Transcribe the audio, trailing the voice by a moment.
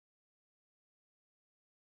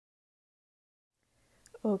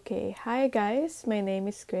Okay, hi guys, my name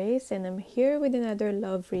is Grace and I'm here with another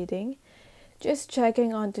love reading. Just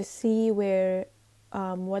checking on to see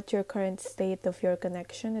what your current state of your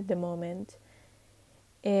connection at the moment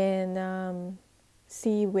and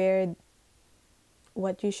see what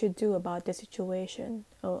you should do about the situation.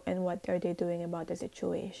 Oh, and what are they doing about the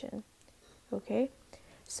situation. Okay,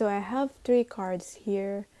 so I have three cards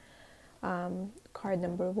here. Card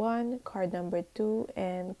number 1, card number 2,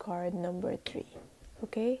 and card number 3.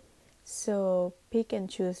 Okay, so pick and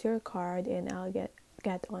choose your card and I'll get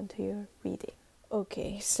onto your reading.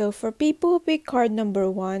 Okay, so for people, pick card number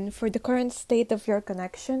 1. For the current state of your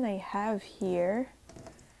connection, I have here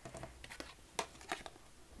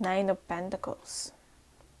 9 of Pentacles.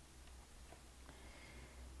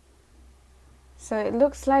 So it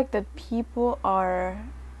looks like that people are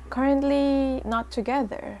currently not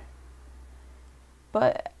together.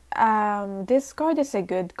 But this card is a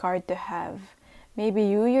good card to have. Maybe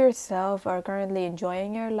you yourself are currently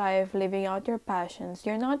enjoying your life, living out your passions.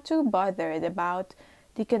 You're not too bothered about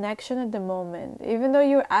the connection at the moment. Even though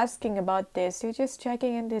you're asking about this, you're just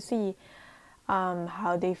checking in to see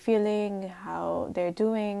how they're feeling, how they're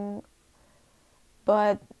doing.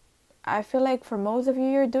 But I feel like for most of you,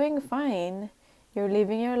 you're doing fine. You're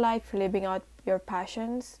living your life, living out your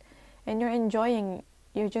passions, and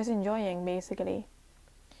you're just enjoying basically.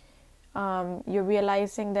 You're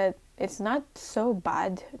realizing that it's not so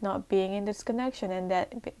bad not being in this connection and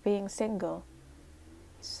that being single.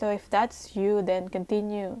 So if that's you, then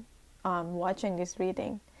continue watching this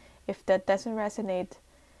reading. If that doesn't resonate,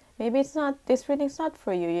 maybe this reading's not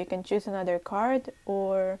for you. You can choose another card,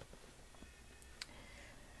 or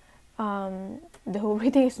the whole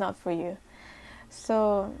reading is not for you.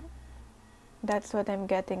 So that's what I'm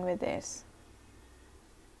getting with this.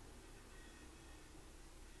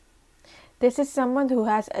 This is someone who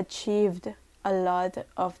has achieved a lot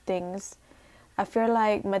of things. I feel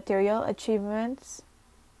like material achievements,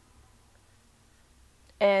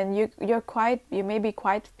 and you may be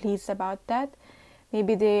quite pleased about that.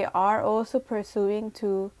 Maybe they are also pursuing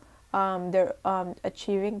to they're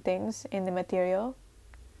achieving things in the material,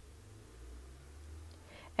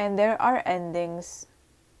 and there are endings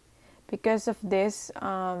because of this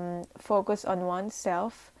focus on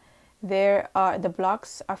oneself. There are the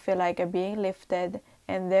blocks I feel like are being lifted,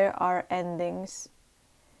 and there are endings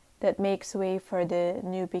that makes way for the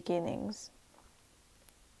new beginnings.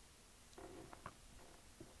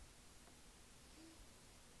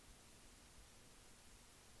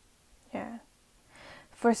 Yeah.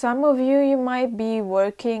 For some of you, you might be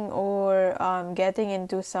working or getting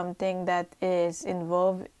into something that is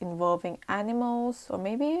involving animals, or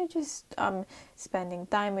maybe you're just spending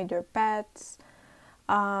time with your pets.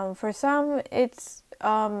 For some, it's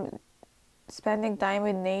spending time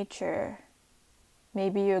with nature.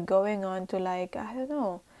 Maybe you're going on to, like, I don't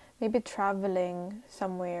know, maybe traveling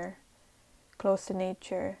somewhere close to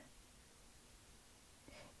nature.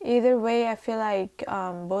 Either way, I feel like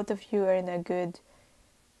both of you are in a good,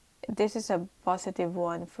 this is a positive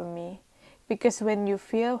one for me. Because when you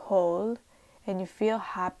feel whole and you feel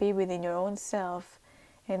happy within your own self,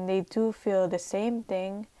 and they do feel the same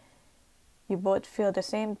thing, you both feel the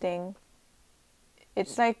same thing,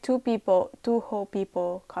 it's like two whole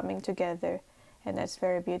people coming together, and that's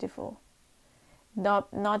very beautiful.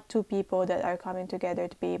 Not two people that are coming together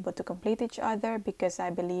to be able to complete each other, because I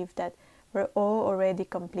believe that we're all already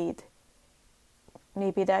complete.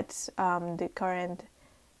 Maybe that's the current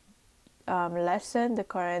lesson, the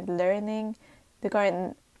current learning, the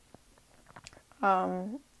current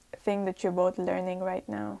thing that you're both learning right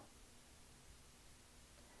now.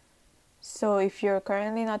 So if you're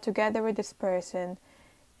currently not together with this person,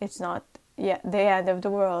 it's not yet the end of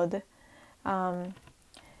the world.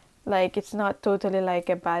 Like, it's not totally like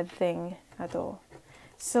a bad thing at all.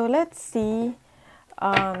 So let's see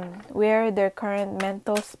where their current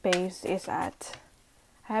mental space is at.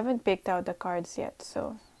 I haven't picked out the cards yet,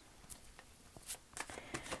 so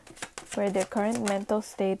where their current mental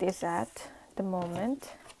state is at the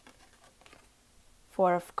moment.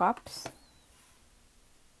 4 of Cups.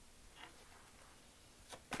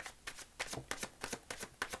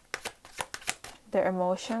 Their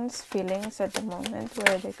emotions, feelings at the moment,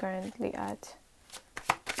 where they're currently at.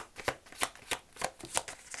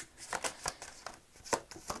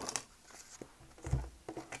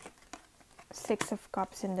 Six of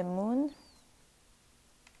Cups in the Moon.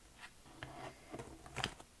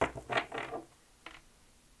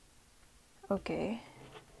 Okay.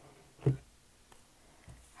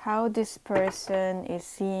 How this person is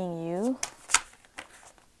seeing you.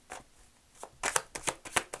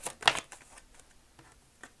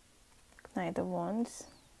 Knight of Wands.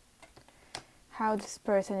 How this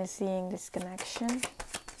person is seeing this connection,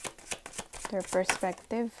 their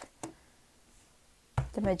perspective.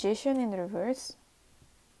 The Magician in reverse.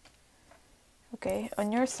 Okay,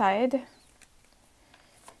 on your side,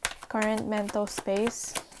 current mental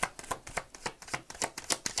space.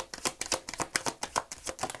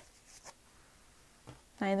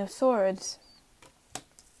 Nine of Swords.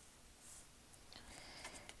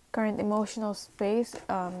 Current emotional space,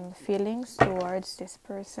 feelings towards this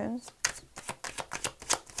person.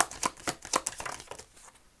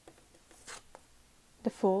 The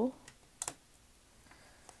Fool.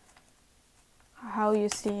 How you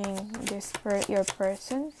seeing this your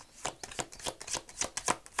person?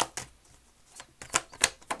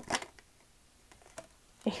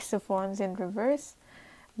 Ace of Wands in reverse.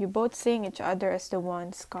 You both seeing each other as the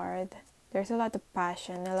Wands card. There's a lot of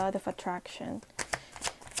passion, a lot of attraction.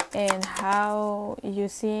 And how you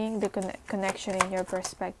seeing the connection in your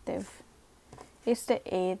perspective is the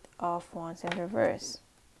Eight of Wands in reverse.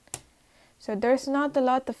 So there's not a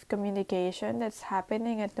lot of communication that's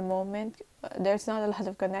happening at the moment. There's not a lot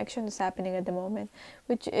of connection that's happening at the moment,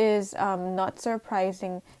 which is not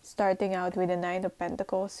surprising, starting out with the Nine of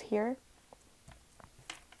Pentacles here.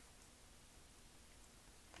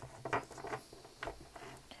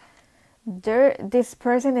 This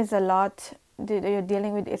person is a lot, you're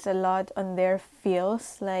dealing with is a lot on their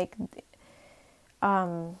feels, like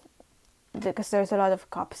because there's a lot of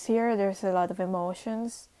cups here, there's a lot of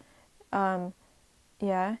emotions.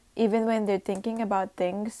 Yeah, even when they're thinking about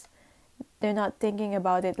things, they're not thinking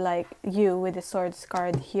about it like you with the Swords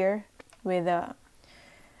card here, with a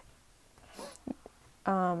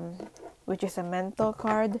which is a mental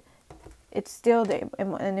card. It's still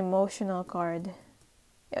an emotional card,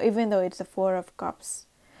 even though it's a Four of Cups.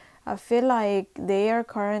 I feel like they are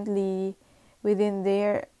currently within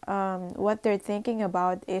their what they're thinking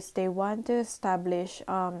about is they want to establish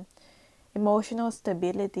emotional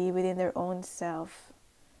stability within their own self.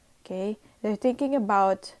 Okay, they're thinking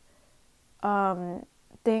about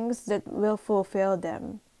things that will fulfill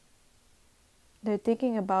them. They're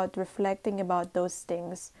thinking about reflecting about those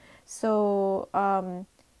things. So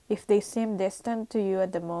if they seem distant to you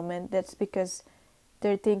at the moment, that's because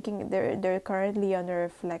they're thinking they're currently on a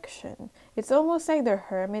reflection. It's almost like they're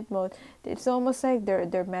hermit mode. It's almost like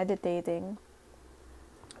they're meditating.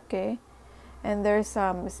 Okay, and there's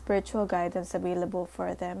some spiritual guidance available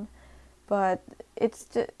for them, but it's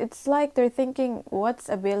like they're thinking what's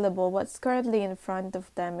available, what's currently in front of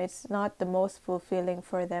them. It's not the most fulfilling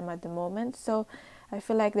for them at the moment. So I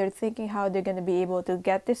feel like they're thinking how they're going to be able to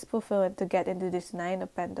get this fulfillment, to get into this Nine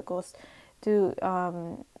of Pentacles, to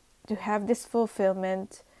have this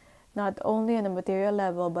fulfillment, not only on a material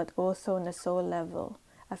level but also on a soul level.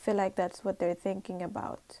 I feel like that's what they're thinking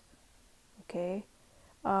about. Okay.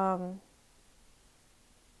 I'm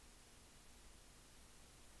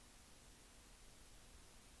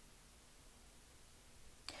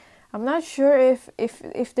not sure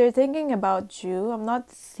if they're thinking about you. I'm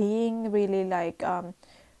not seeing really like a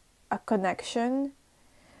connection.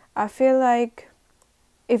 I feel like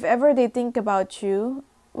if ever they think about you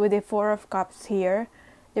with the Four of Cups here,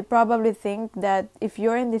 they probably think that if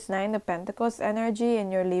you're in this Nine of Pentacles energy and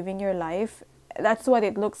you're living your life, that's what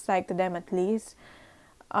it looks like to them at least.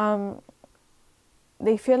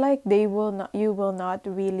 They feel like you will not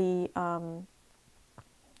really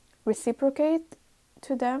reciprocate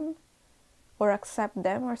to them or accept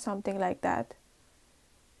them or something like that.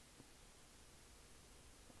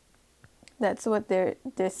 That's what they're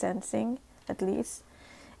sensing at least.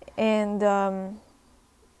 And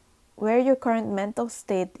where your current mental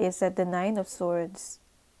state is at the Nine of Swords.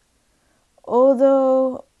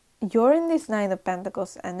 Although you're in this Nine of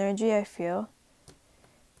Pentacles energy, I feel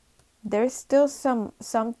there's still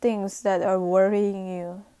some things that are worrying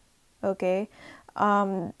you. Okay,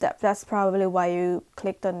 that's probably why you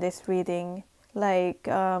clicked on this reading. Like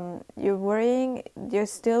you're worrying, you're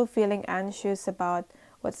still feeling anxious about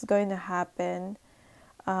what's going to happen,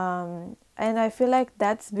 and I feel like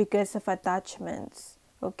that's because of attachments.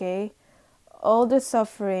 Okay, all the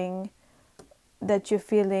suffering that you're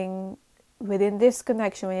feeling within this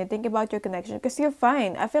connection, when you think about your connection, because you're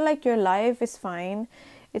fine. I feel like your life is fine.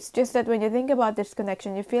 It's just that when you think about this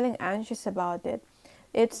connection, you're feeling anxious about it.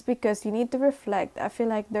 It's because you need to reflect. I feel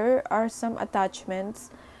like there are some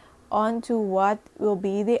attachments onto what will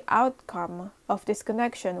be the outcome of this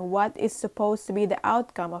connection, what is supposed to be the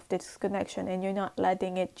outcome of this connection, and you're not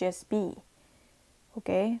letting it just be.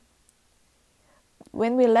 Okay?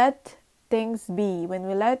 When we let things be, when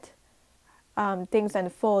we let things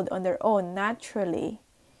unfold on their own naturally,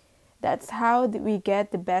 That's how we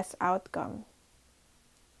get the best outcome.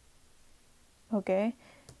 Okay?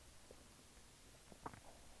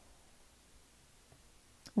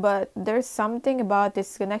 But there's something about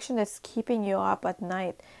this connection that's keeping you up at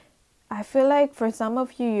night. I feel like for some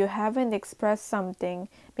of you, you haven't expressed something.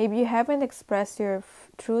 Maybe you haven't expressed your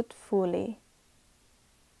truth fully.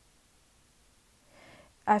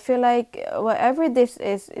 I feel like whatever this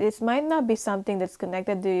is, this might not be something that's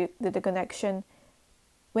connected to the connection.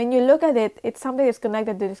 When you look at it, it's something that's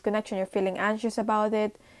connected to this connection. You're feeling anxious about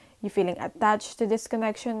it. You're feeling attached to this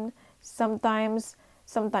connection. Sometimes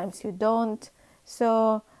you don't.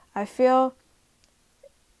 So I feel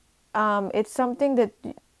it's something that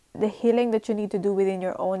the healing that you need to do within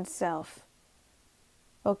your own self.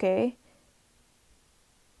 Okay?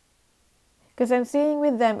 Because I'm seeing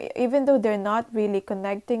with them, even though they're not really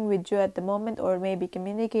connecting with you at the moment or maybe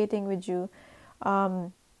communicating with you,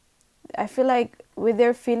 I feel like with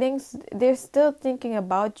their feelings, they're still thinking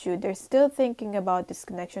about you. They're still thinking about this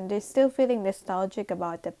connection. They're still feeling nostalgic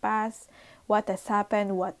about the past, what has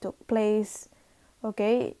happened, what took place.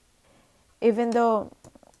 Okay? Even though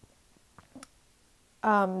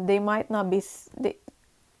they might not be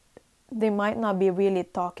they might not be really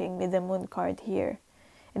talking with the moon card here.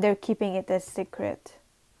 They're keeping it a secret.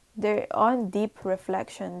 They're on deep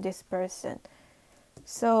reflection, this person.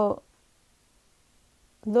 So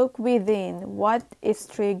look within. What is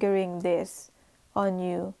triggering this on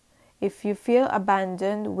you? If you feel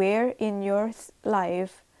abandoned, where in your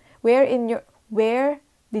life, where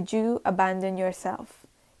did you abandon yourself?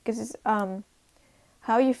 Because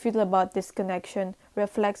how you feel about this connection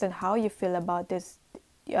reflects on how you feel about this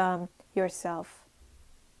yourself.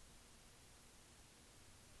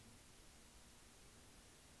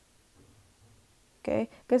 Okay,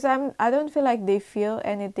 because I don't feel like they feel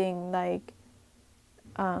anything like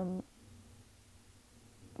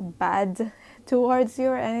bad towards you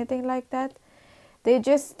or anything like that. They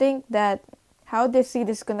just think that how they see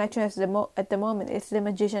this connection as at the moment is the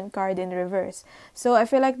Magician card in reverse. So I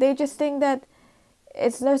feel like they just think that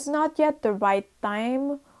it's not yet the right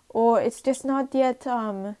time, or it's just not yet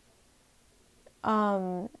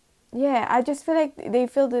yeah, I just feel like they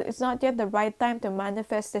feel that it's not yet the right time to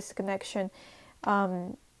manifest this connection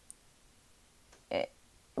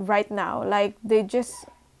right now. Like they just,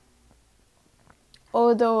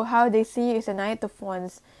 although how they see you is a Knight of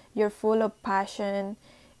Wands, you're full of passion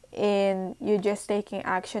and you're just taking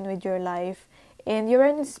action with your life and you're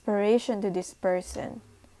an inspiration to this person.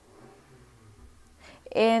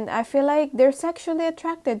 And I feel like they're sexually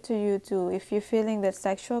attracted to you too. If you're feeling that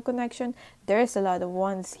sexual connection, there's a lot of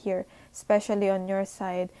wands here, especially on your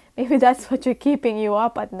side. Maybe that's what you're keeping you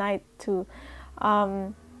up at night too.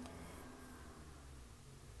 But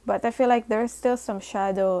I feel like there's still some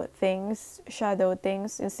shadow things,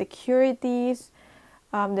 insecurities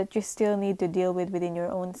that you still need to deal with within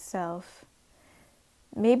your own self.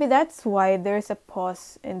 Maybe that's why there's a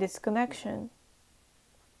pause in this connection.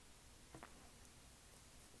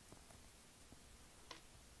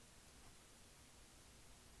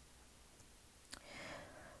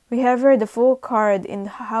 We have here the Fool card in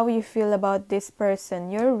how you feel about this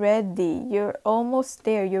person. You're ready. You're almost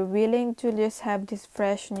there. You're willing to just have this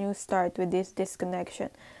fresh new start with this disconnection.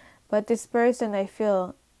 But this person, I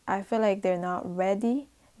feel like they're not ready.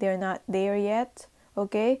 They're not there yet.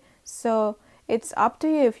 Okay? So it's up to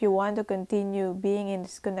you if you want to continue being in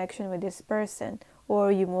this connection with this person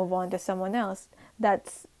or you move on to someone else.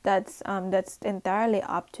 That's entirely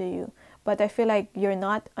up to you. But I feel like you're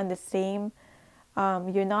not on the same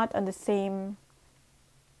you're not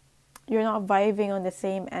vibing on the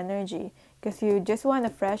same energy because you just want a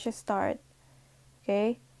fresh start.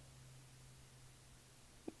 Okay,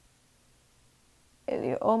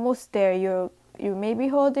 you're almost there. You may be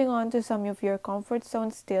holding on to some of your comfort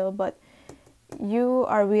zone still, but you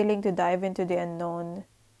are willing to dive into the unknown,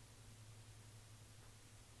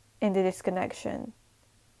 into this connection,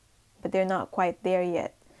 but they're not quite there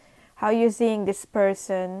yet. How you seeing this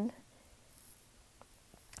person?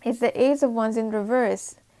 It's the Ace of Wands in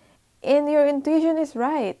reverse. And your intuition is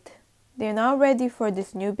right. They're now ready for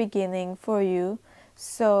this new beginning for you.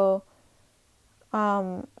 So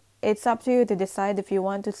it's up to you to decide if you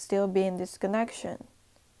want to still be in this connection.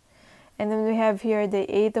 And then we have here the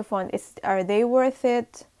Eight of Wands. Are they worth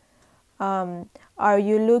it? Are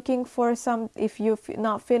you looking for if you're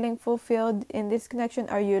not feeling fulfilled in this connection,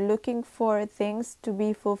 are you looking for things to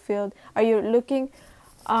be fulfilled? Are you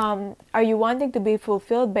wanting to be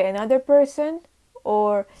fulfilled by another person?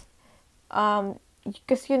 Or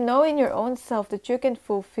because you know in your own self that you can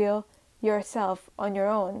fulfill yourself on your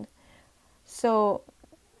own. So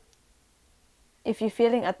if you're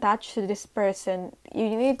feeling attached to this person,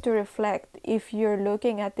 you need to reflect if you're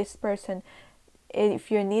looking at this person, if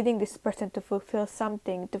you're needing this person to fulfill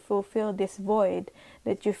something, to fulfill this void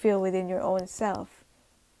that you feel within your own self.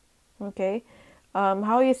 Okay?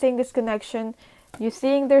 How are you seeing this connection? You're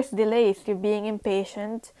seeing there's delays, you're being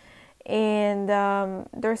impatient, and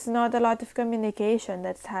there's not a lot of communication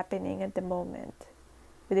that's happening at the moment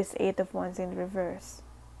with this Eight of Wands in reverse.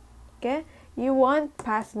 Okay? You want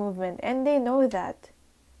past movement, and they know that.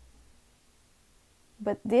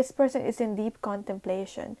 But this person is in deep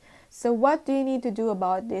contemplation. So what do you need to do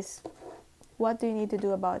about this? What do you need to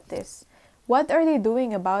do about this? What are they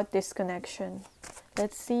doing about this connection?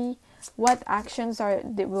 Let's see. What actions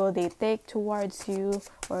will they take towards you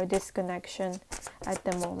or this connection at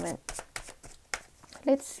the moment?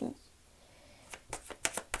 Let's see.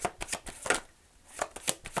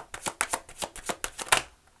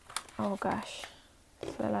 Oh gosh,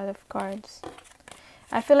 that's a lot of cards.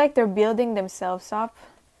 I feel like they're building themselves up,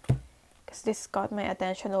 because this caught my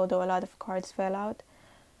attention, although a lot of cards fell out.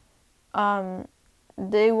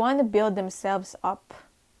 They want to build themselves up,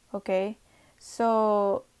 okay?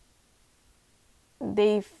 So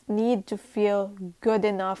they need to feel good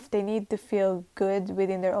enough. They need to feel good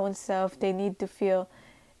within their own self. They need to feel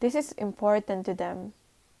this is important to them,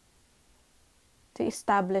 to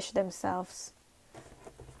establish themselves.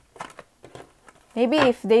 Maybe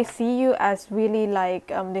if they see you as really like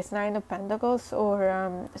this Nine of Pentacles,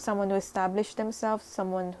 or someone who established themselves,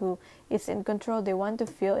 someone who is in control, they want to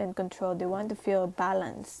feel in control. They want to feel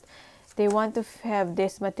balanced. They want to have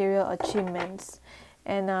these material achievements.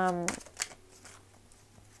 And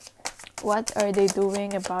what are they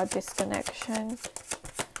doing about this connection?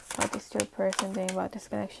 What is your person doing about this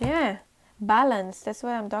connection? Yeah, balance. That's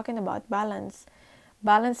what I'm talking about. Balance.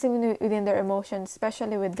 Balancing within their emotions,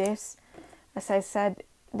 especially with this. As I said,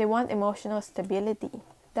 they want emotional stability.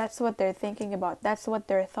 That's what they're thinking about. That's what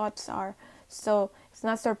their thoughts are. So it's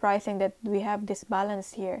not surprising that we have this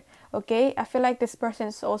balance here. Okay? I feel like this person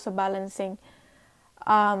is also balancing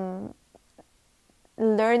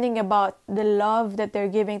learning about the love that they're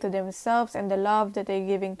giving to themselves and the love that they're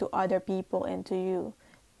giving to other people and to you.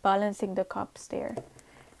 Balancing the cups there.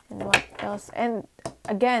 And what else? And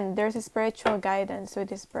again, there's a spiritual guidance with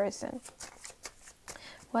this person.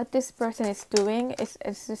 What this person is doing, is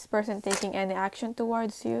this person taking any action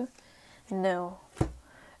towards you? No.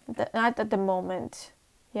 Not at the moment.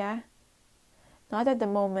 Yeah? Not at the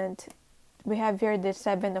moment. We have here the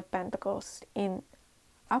Seven of Pentacles in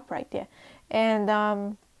upright, yeah.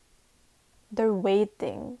 And they're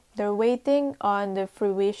waiting. They're waiting on the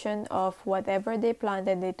fruition of whatever they planned,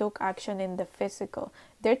 and they took action in the physical.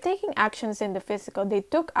 They're taking actions in the physical. They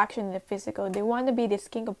took action in the physical. They want to be this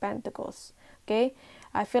King of Pentacles. Okay?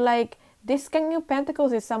 I feel like this King of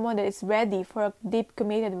Pentacles is someone that is ready for a deep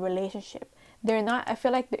committed relationship. They're not, I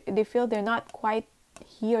feel like they feel they're not quite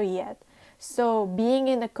here yet. So being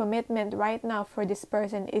in a commitment right now for this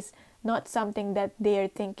person is not something that they are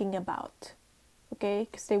thinking about. Okay?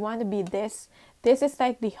 Because they want to be this. This is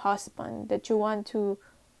like the husband that you want to,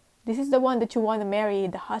 this is the one that you want to marry.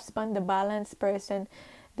 The husband, the balanced person.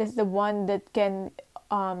 This is the one that can,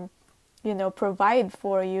 provide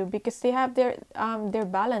for you, because they have their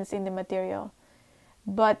balance in the material.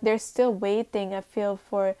 But they're still waiting, I feel,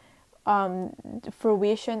 for the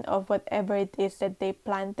fruition of whatever it is that they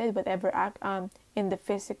planted, whatever in the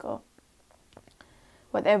physical,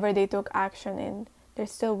 whatever they took action in. They're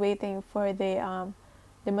still waiting for the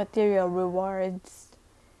material rewards.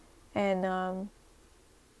 And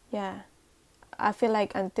yeah, I feel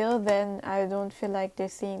like until then, I don't feel like they're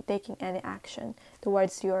taking any action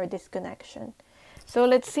towards your disconnection. So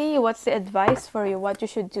let's see what's the advice for you, what you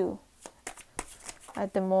should do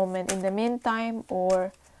at the moment, in the meantime,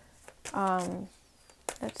 or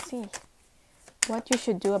let's see what you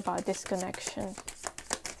should do about this connection.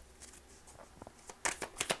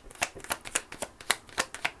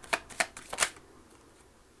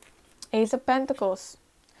 Ace of Pentacles.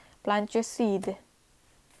 Plant your seed.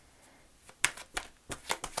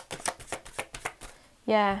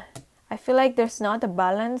 Yeah, I feel like there's not a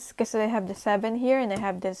balance, because I have the 7 here and I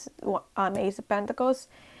have this Ace of Pentacles,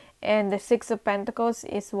 and the 6 of Pentacles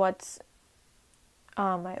is what's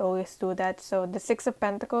I always do that. So the 6 of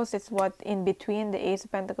Pentacles is what in between the Ace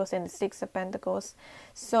of Pentacles and the 6 of Pentacles.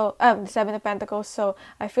 So the 7 of Pentacles. So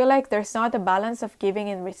I feel like there's not a balance of giving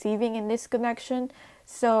and receiving in this connection.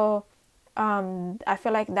 So I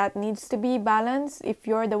feel like that needs to be balanced. If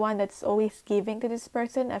you're the one that's always giving to this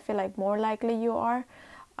person, I feel like more likely you are.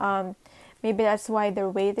 Maybe that's why they're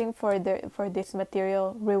waiting for this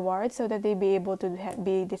material reward, so that they be able to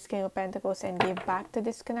be this King of Pentacles and give back to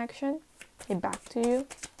this connection. Okay, back to you.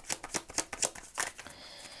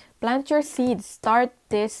 Plant your seeds. Start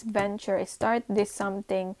this venture. Start this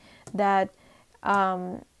something that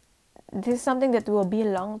this is something that will be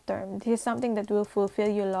long term. This is something that will fulfill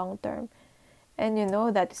you long term. And you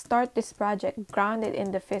know that. Start this project. Ground it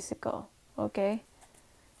in the physical. Okay?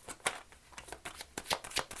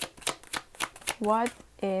 What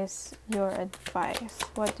is your advice?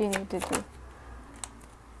 What do you need to do?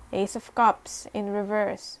 Ace of Cups in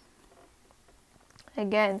reverse.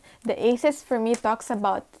 Again, the aces for me talks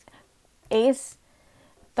about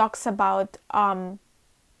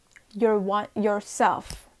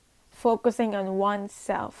yourself, focusing on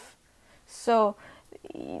oneself. So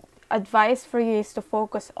advice for you is to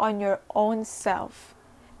focus on your own self.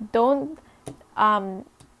 Don't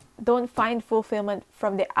find fulfillment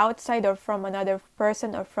from the outside or from another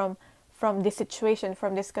person or from this situation,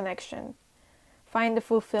 from this connection. Find the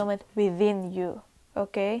fulfillment within you.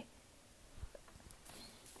 Okay?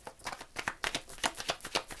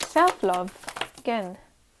 Self-love. Again,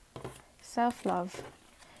 self-love.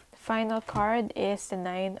 The final card is the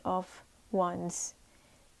 9 of Wands.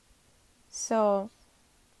 So,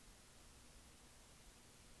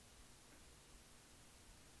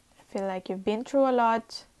 I feel like you've been through a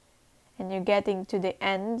lot and you're getting to the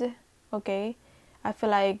end. Okay? I feel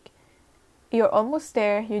like you're almost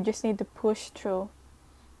there. You just need to push through.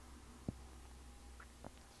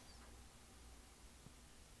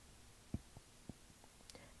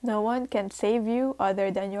 No one can save you other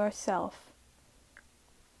than yourself.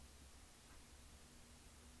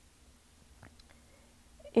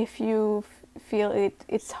 If you feel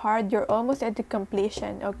it's hard, you're almost at the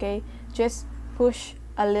completion, okay? Just push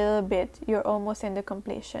a little bit. You're almost in the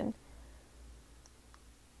completion.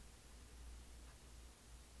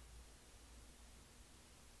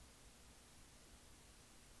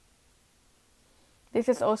 This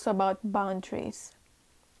is also about boundaries.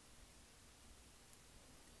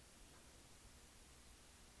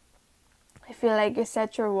 I feel like you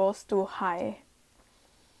set your walls too high.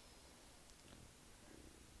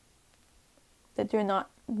 That you're not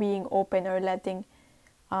being open or letting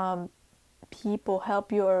people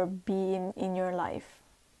help you or be in your life.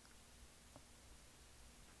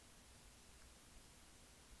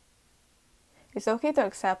 It's okay to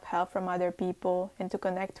accept help from other people and to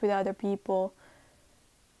connect with other people.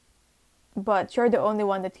 But you're the only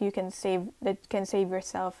one that you can save, that can save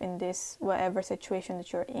yourself in this whatever situation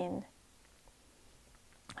that you're in.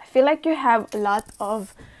 I feel like you have a lot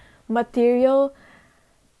of material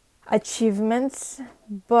achievements,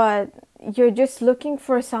 but you're just looking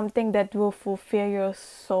for something that will fulfill your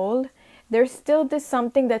soul. There's still this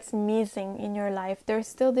something that's missing in your life. There's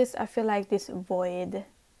still this, I feel like, this void.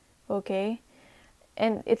 Okay?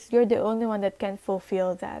 And you're the only one that can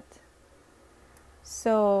fulfill that.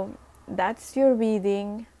 So that's your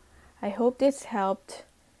reading. I hope this helped.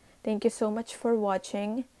 Thank you so much for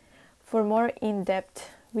watching. For more in-depth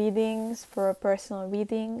readings, for personal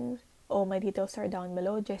readings, all my details are down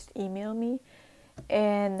below. Just email me.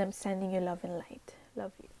 And I'm sending you love and light.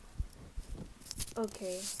 Love you.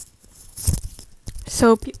 Okay.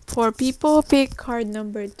 So for people, pick card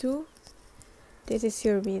number 2. This is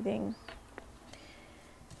your reading.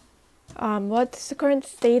 What's the current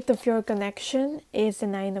state of your connection is the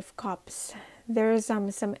 9 of Cups. There's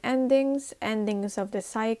some endings of the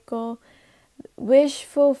cycle. Wish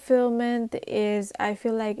fulfillment is, I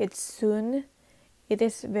feel like it's soon. It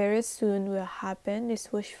is very soon will happen,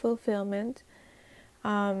 this wish fulfillment.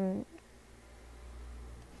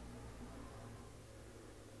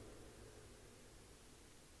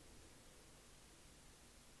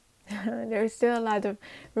 There's still a lot of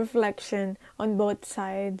reflection on both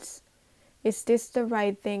sides. Is this the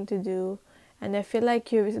right thing to do? And I feel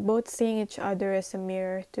like you're both seeing each other as a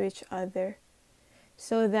mirror to each other.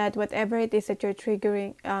 So that whatever it is that you're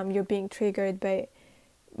triggering, you're being triggered by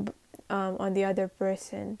on the other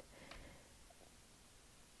person,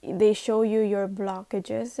 they show you your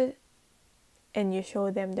blockages and you show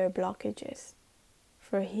them their blockages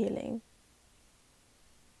for healing.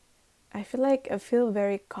 I feel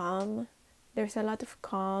very calm. There's a lot of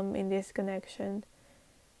calm in this connection.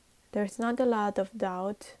 There's not a lot of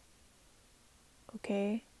doubt.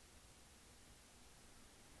 Okay?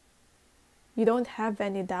 You don't have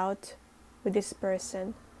any doubt with this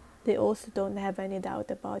person. They also don't have any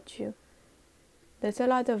doubt about you. There's a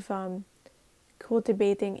lot of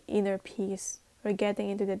cultivating inner peace or getting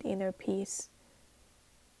into that inner peace.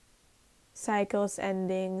 Cycles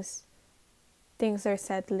endings. Things are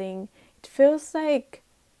settling. It feels like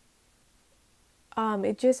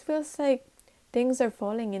it just feels like things are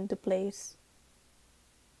falling into place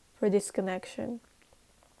for this connection.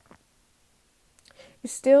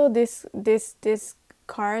 Still this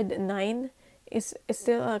card 9 is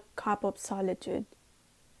still a cup of solitude.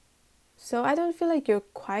 So I don't feel like you're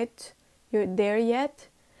there yet,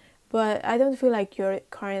 but I don't feel like you're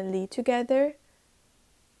currently together.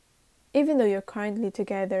 Even though you're currently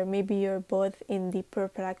together, maybe you're both in deeper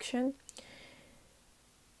connection.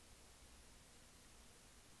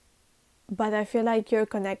 But I feel like you're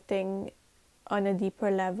connecting on a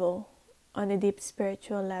deeper level, on a deep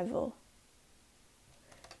spiritual level.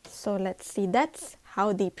 So let's see, that's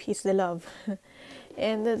how deep is the love.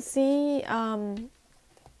 And let's see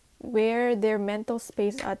where their mental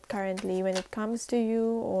space at currently when it comes to you,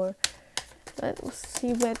 or let's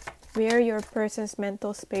see where your person's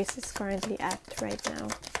mental space is currently at right now.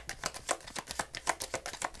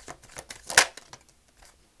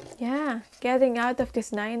 Yeah, getting out of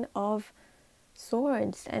this 9 of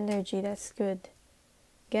Swords energy, that's good.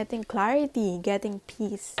 Getting clarity, getting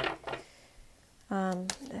peace.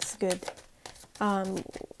 That's good.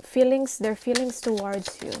 Their feelings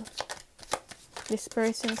towards you. This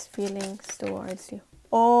person's feelings towards you.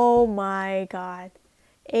 Oh my God.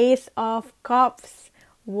 Ace of Cups.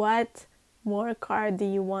 What more card do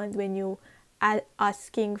you want when you are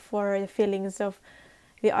asking for the feelings of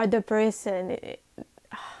the other person?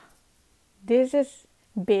 This is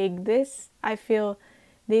big. I feel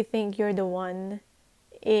they think you're the one.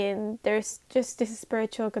 And there's just this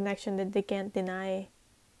spiritual connection that they can't deny.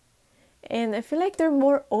 And I feel like they're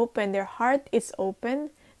more open. Their heart is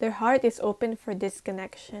open. Their heart is open for this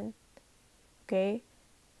connection. Okay?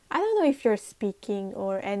 I don't know if you're speaking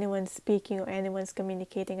or anyone's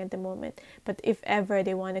communicating at the moment. But if ever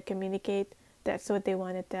they want to communicate, that's what they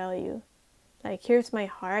want to tell you. Like, here's my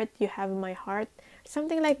heart. You have my heart.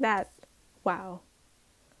 Something like that. Wow.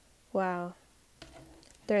 Wow.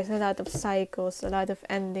 There's a lot of cycles, a lot of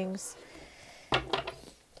endings.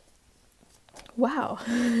 Wow.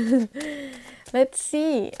 Let's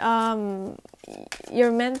see.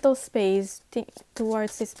 Your mental space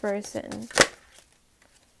towards this person.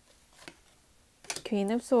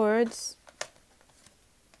 Queen of Swords.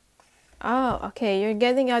 Oh, okay. You're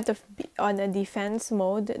getting out of on a defense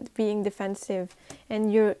mode, being defensive,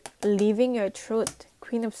 and you're leaving your truth.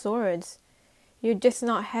 Queen of Swords. You're just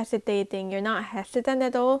not hesitating. You're not hesitant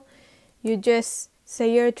at all. You just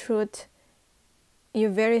say your truth. You're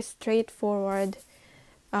very straightforward.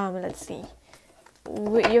 Let's see.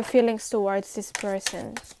 Your feelings towards this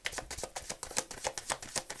person.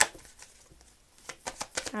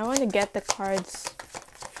 I want to get the cards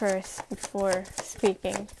first before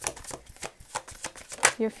speaking.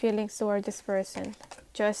 Your feelings towards this person.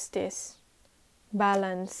 Justice.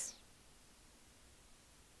 Balance.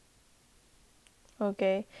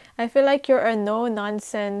 Okay, I feel like you're a no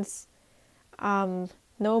nonsense,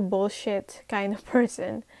 no bullshit kind of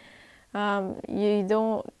person. You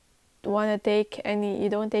don't want to take any. You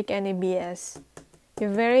don't take any BS.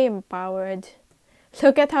 You're very empowered.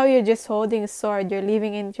 Look at how you're just holding a sword. You're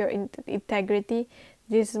living in your integrity.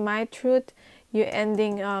 This is my truth. You're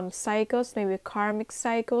ending cycles, maybe karmic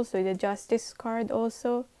cycles with the Justice card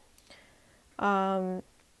also.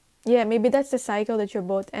 Yeah, maybe that's the cycle that you're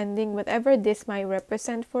both ending. Whatever this might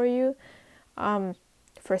represent for you.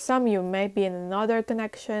 For some, you might be in another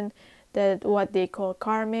connection, that what they call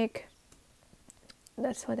karmic.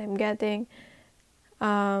 That's what I'm getting.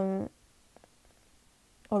 Or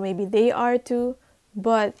maybe they are too.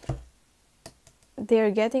 But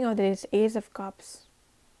they're getting out of this Ace of Cups.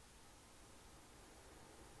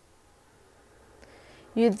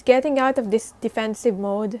 You're getting out of this defensive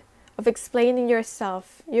mode of explaining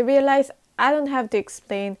yourself. You realize, I don't have to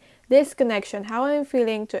explain this connection, how I'm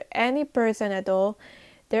feeling to any person at all.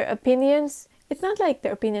 Their opinions, it's not like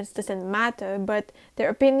their opinions doesn't matter, but their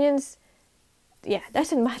opinions, yeah,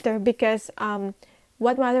 doesn't matter, because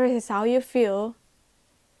what matters is how you feel,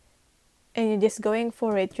 and you're just going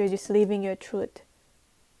for it. You're just living your truth.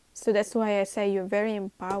 So that's why I say you're very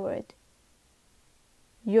empowered.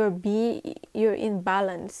 You're in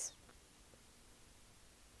balance.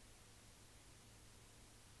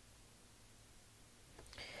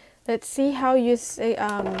 Let's see how you say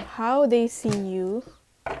how they see you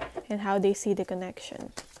and how they see the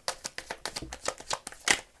connection.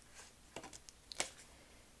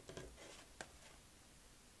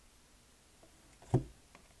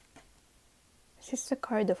 This is the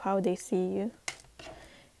card of how they see you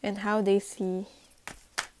and how they see you.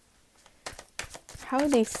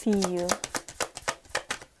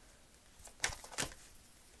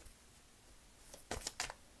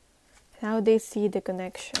 How they see the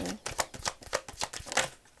connection.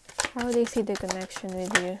 How they see the connection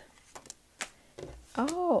with you.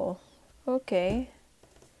 Oh, okay.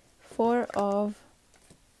 4 of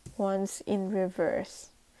Wands in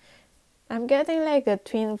reverse. I'm getting like a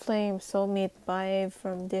twin flame soulmate vibe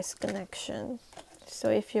from this connection.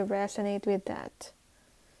 So if you resonate with that,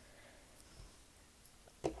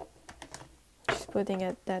 just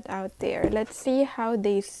putting that out there. Let's see how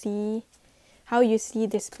you see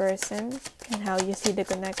this person and how you see the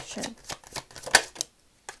connection.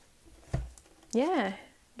 Yeah,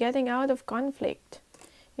 getting out of conflict.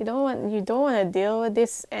 You don't want to deal with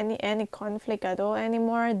this any conflict at all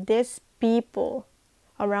anymore. These people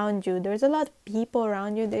around you, there's a lot of people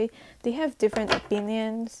around you. They have different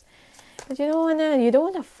opinions, but you don't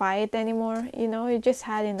wanna fight anymore. You just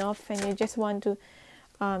had enough, and you just want to,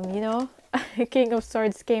 King of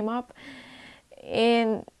Swords came up,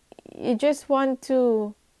 and you just want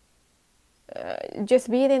to just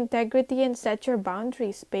be in integrity and set your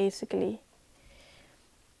boundaries, basically.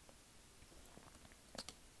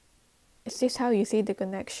 Is this how you see the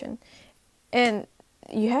connection? And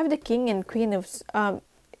you have the King and Queen of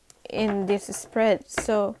in this spread,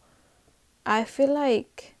 so I feel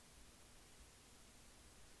like,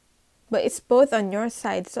 but it's both on your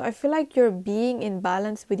side, so I feel like you're being in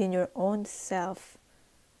balance within your own self.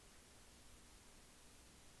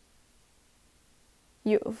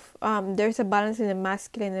 There's a balance in the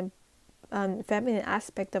masculine and feminine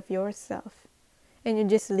aspect of yourself, and you're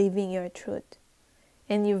just living your truth,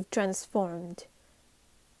 and you've transformed.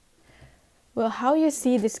 Well, how you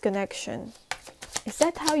see this connection? Is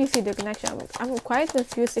that how you see the connection? I'm quite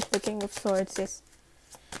confused if the King of Swords is...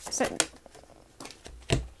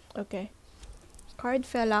 Okay. Card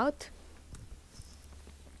fell out.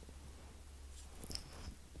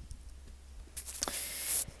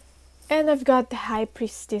 And I've got the High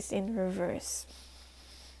Priestess in reverse.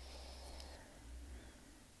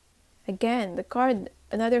 Again,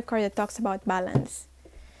 another card that talks about balance.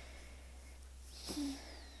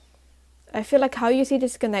 I feel like how you see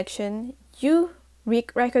this connection, you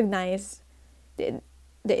recognize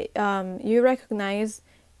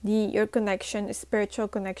your connection, spiritual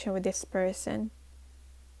connection with this person.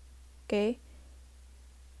 Okay?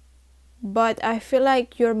 But I feel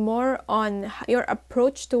like you're more on, your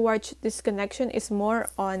approach towards this connection is more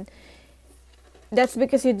on, that's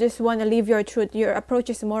because you just want to live your truth. Your approach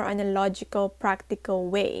is more on a logical, practical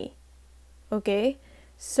way. Okay?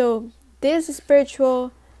 So this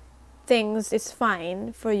spiritual things is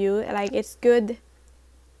fine for you, like it's good,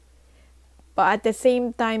 but at the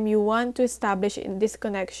same time you want to establish in this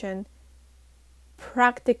connection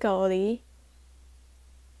practically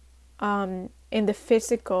in the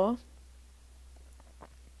physical,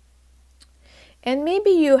 and maybe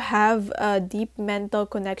you have a deep mental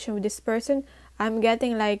connection with this person. I'm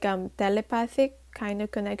getting like telepathic kind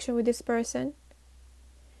of connection with this person.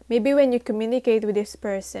 Maybe when you communicate with this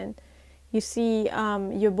person, you see,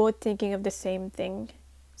 you're both thinking of the same thing.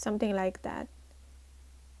 Something like that.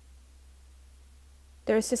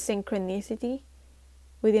 There's a synchronicity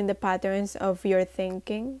within the patterns of your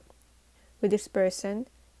thinking with this person.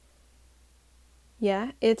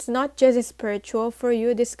 Yeah, it's not just spiritual for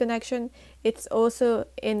you, this connection. It's also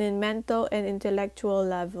in a mental and intellectual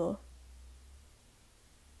level.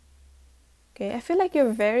 Okay, I feel like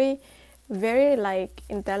you're very, very like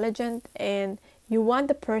intelligent, and you want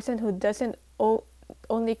the person who doesn't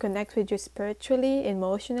only connect with you spiritually,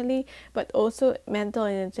 emotionally, but also mental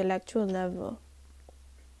and intellectual level.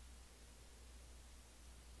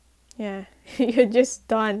 Yeah, you're just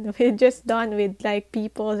done. We're just done with like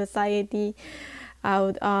people, society,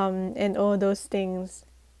 out and all those things.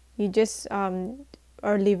 You just are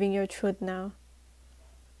living your truth now.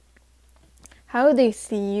 How they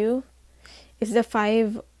see you is the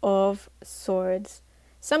Five of Swords.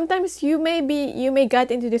 Sometimes you may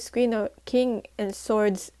get into this King and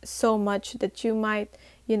Swords so much that you might,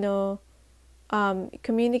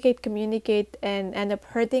 communicate and end up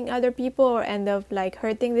hurting other people, or end up like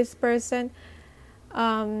hurting this person.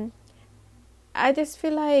 I just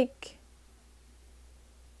feel like,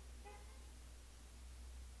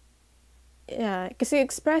 yeah, because you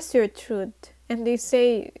express your truth, and they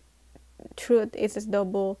say truth is a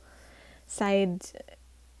double-sided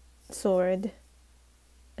sword.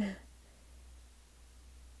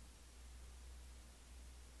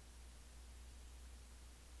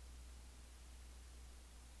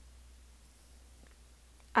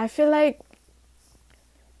 I feel like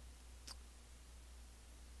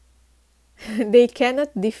they cannot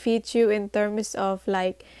defeat you in terms of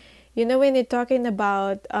like, when you're talking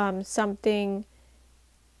about something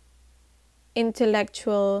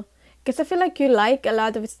intellectual, because I feel like you like a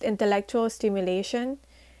lot of intellectual stimulation,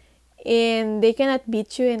 and they cannot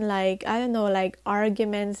beat you in, like, I don't know, like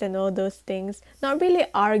arguments and all those things. Not really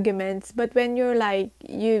arguments, but when you're like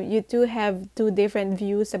you two have two different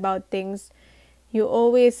views about things, you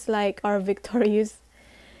always like are victorious.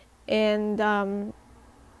 And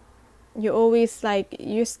you always like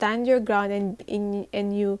you stand your ground,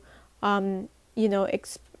 and you you know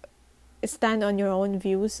stand on your own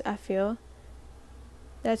views. I feel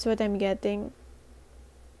that's what I'm getting.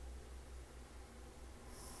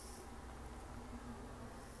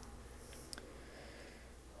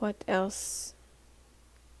 What else?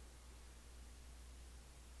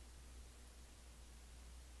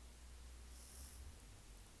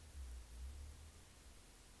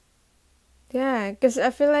 Yeah, because I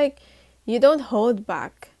feel like you don't hold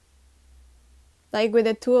back. Like with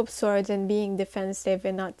the Two of Swords and being defensive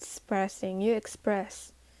and not expressing, you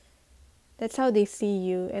express. That's how they see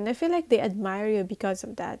you. And I feel like they admire you because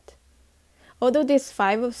of that. Although this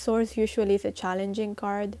Five of Swords usually is a challenging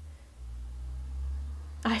card,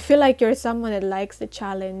 I feel like you're someone that likes the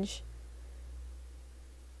challenge.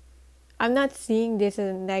 I'm not seeing this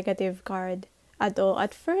as a negative card at all.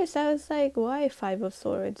 At first, I was like, why Five of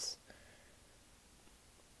Swords?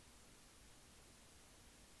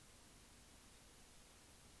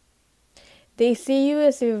 They see you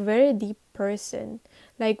as a very deep person.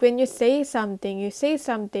 Like when you say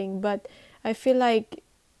something, but I feel like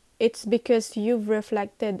it's because you've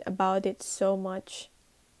reflected about it so much.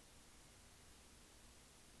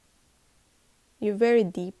 You're very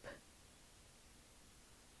deep.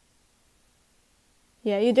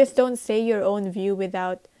 Yeah, you just don't say your own view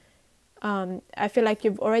without I feel like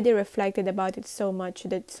you've already reflected about it so much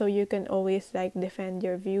that so you can always like defend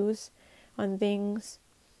your views on things.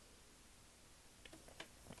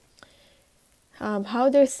 How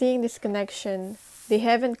they're seeing this connection, they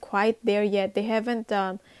haven't quite there yet.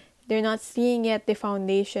 They're not seeing yet the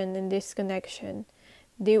foundation in this connection.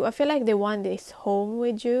 I feel like they want this home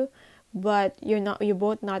with you, but you're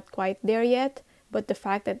both not quite there yet. But the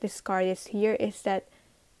fact that this card is here is that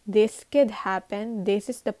this could happen. This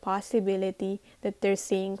is the possibility that they're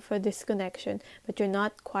seeing for this connection, but you're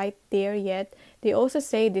not quite there yet. They also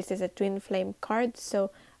say this is a twin flame card, so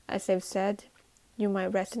as I've said, you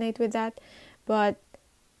might resonate with that. But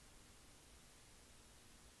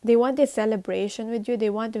they want a celebration with you. They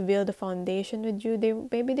want to build a foundation with you.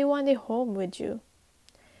 Maybe they want a home with you.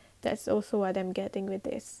 That's also what I'm getting with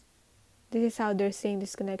this. This is how they're seeing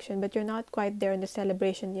this connection, but you're not quite there in the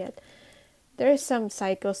celebration yet. There are some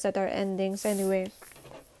cycles that are endings anyway.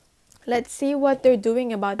 Let's see what they're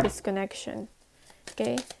doing about this connection.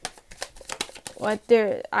 Okay? What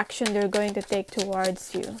their action they're going to take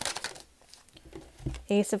towards you.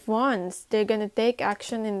 Ace of Wands. They're going to take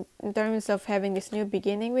action in terms of having this new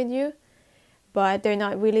beginning with you, but they're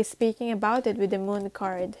not really speaking about it with the Moon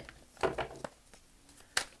card.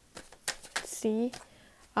 See?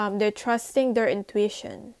 They're trusting their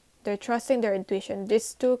intuition. They're trusting their intuition.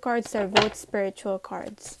 These two cards are both spiritual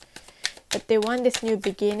cards. But they want this new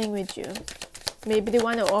beginning with you. Maybe they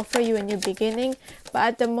want to offer you a new beginning, but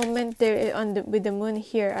at the moment they're with the Moon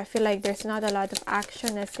here, I feel like there's not a lot of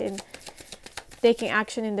action, as in taking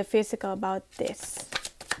action in the physical about this.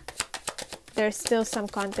 There's still some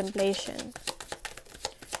contemplation.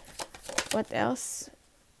 What else?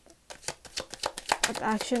 What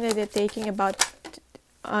action are they taking about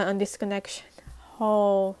on this connection?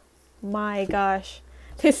 Oh my gosh.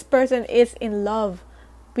 This person is in love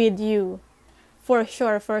with you. For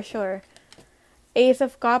sure, for sure. Ace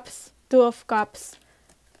of Cups, Two of Cups.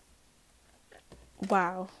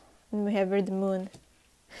 Wow. And we have the Moon.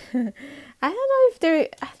 I don't know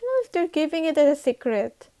if they're keeping it as a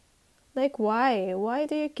secret. Like why? Why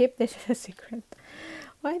do you keep this as a secret?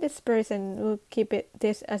 Why this person will keep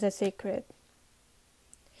this as a secret?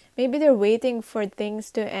 Maybe they're waiting for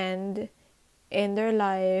things to end in their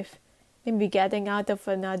life, maybe getting out of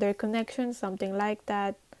another connection, something like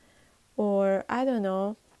that. Or I don't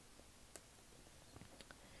know.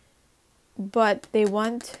 But they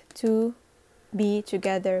want to be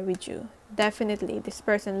together with you. Definitely, this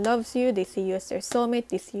person loves you. They see you as their soulmate.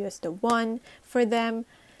 They see you as the one for them.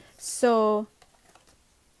 So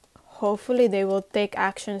hopefully they will take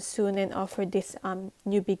action soon and offer this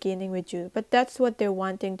new beginning with you. But that's what they're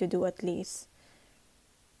wanting to do, at least.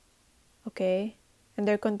 Okay? And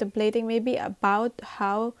they're contemplating maybe about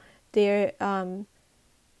how they're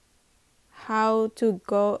how to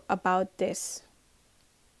go about this.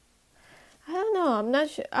 I don't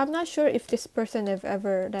know. I'm not sure if this person have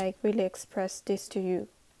ever like really expressed this to you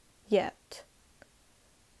yet.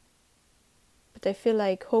 But I feel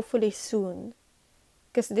like hopefully soon,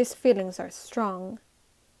 because these feelings are strong.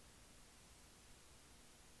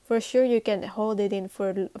 for sure you can hold it in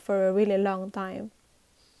for a really long time.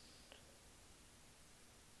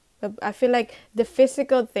 But I feel like the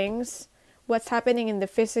physical things, what's happening in the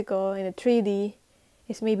physical, in the 3D,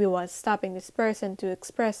 is maybe what's stopping this person to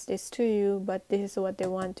express this to you, but this is what they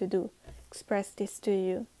want to do. Express this to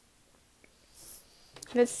you.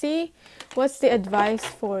 Let's see what's the advice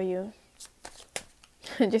for you.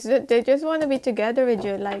 They just want to be together with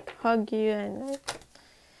you, like hug you and like,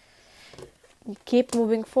 keep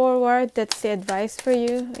moving forward. That's the advice for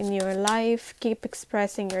you in your life. Keep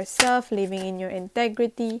expressing yourself, living in your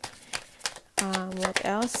integrity. What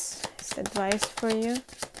else is advice for you?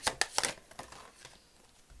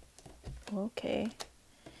 Okay.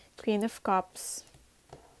 Queen of Cups.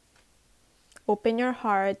 Open your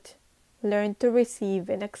heart. Learn to receive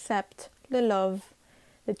and accept the love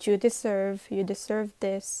that you deserve. You deserve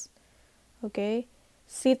this. Okay?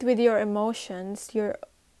 Sit with your emotions. You're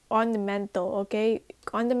on the mental, okay?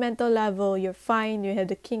 On the mental level, you're fine. You have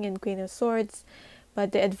the King and Queen of Swords.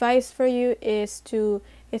 But the advice for you is to,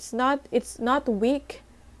 it's not weak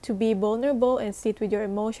to be vulnerable and sit with your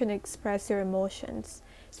emotion, express your emotions.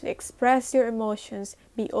 So express your emotions,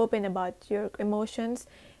 be open about your emotions,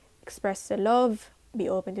 express the love, be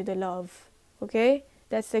open to the love. Okay?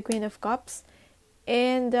 That's the Queen of Cups.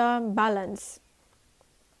 And balance.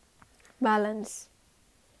 Balance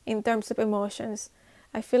in terms of emotions.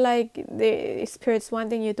 I feel like the Spirit's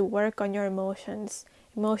wanting you to work on your emotions,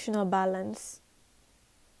 emotional balance.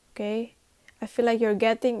 Okay? I feel like you're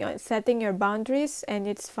setting your boundaries, and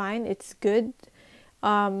it's fine, it's good.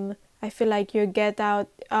 I feel like you get out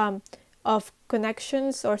of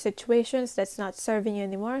connections or situations that's not serving you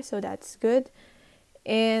anymore, so that's good.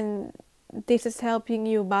 And this is helping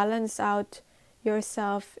you balance out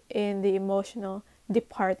yourself in the emotional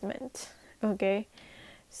department. Okay?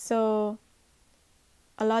 So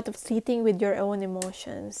a lot of sitting with your own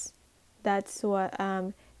emotions. That's what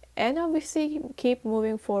and obviously keep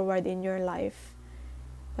moving forward in your life.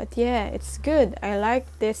 But yeah, it's good. I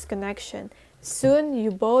like this connection. Soon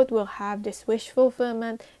you both will have this wish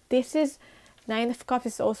fulfillment. This is Nine of Cups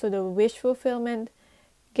is also the wish fulfillment,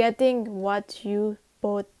 getting what you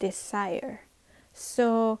both desire.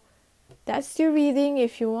 So that's your reading.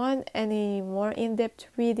 If you want any more in-depth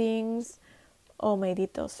readings, all my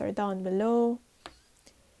details are down below.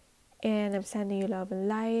 And I'm sending you love and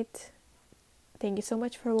light. Thank you so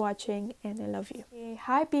much for watching, and I love you. Okay,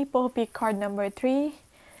 hi people, pick card number 3.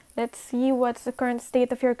 Let's see what's the current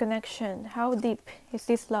state of your connection. How deep is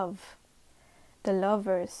this love? The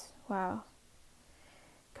Lovers. Wow.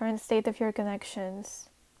 Current state of your connections.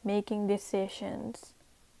 Making decisions.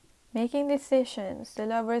 Making decisions. The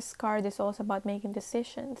Lovers card is also about making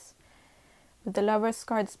decisions. But the Lovers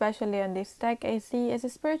card, especially on this deck, I see as a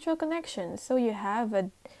spiritual connection. So you have a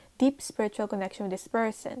deep spiritual connection with this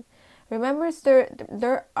person. Remember,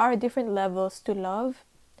 there are different levels to love.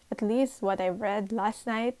 At least what I read last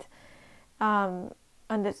night.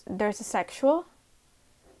 There's a sexual,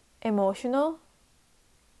 emotional,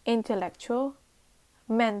 intellectual,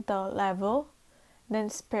 mental level, then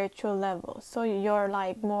spiritual level. So you're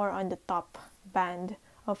like more on the top band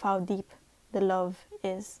of how deep the love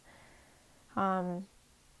is. I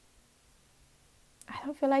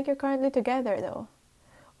don't feel like you're currently together though,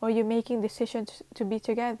 or you're making decisions to be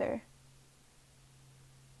together.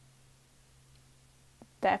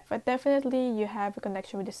 Definitely you have a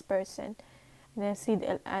connection with this person. And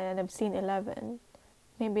I've seen 11.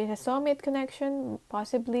 Maybe it's a soulmate connection,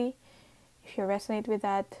 possibly, if you resonate with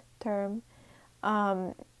that term.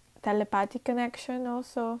 Telepathic connection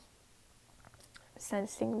also,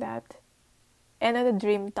 sensing that. And at the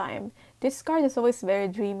dream time. This card is always very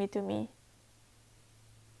dreamy to me.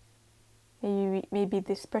 Maybe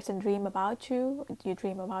this person dream about you, you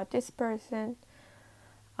dream about this person.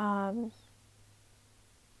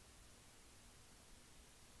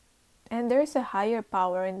 And there's a higher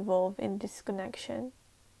power involved in this connection.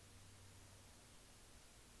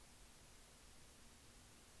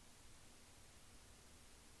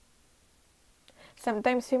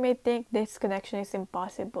 Sometimes you may think this connection is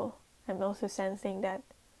impossible. I'm also sensing that.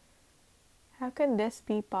 How can this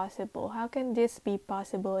be possible? How can this be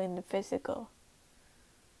possible in the physical?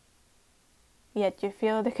 Yet you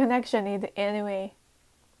feel the connection anyway.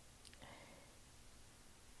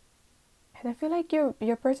 And I feel like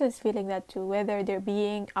your person is feeling that too, whether they're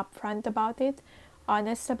being upfront about it,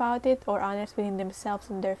 honest about it, or honest within themselves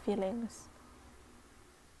and their feelings.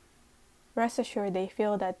 Rest assured they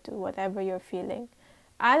feel that too, whatever you're feeling.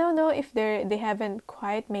 I don't know if they haven't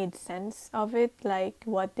quite made sense of it, like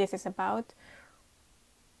what this is about,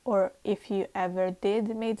 or if you ever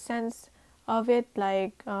did made sense of it,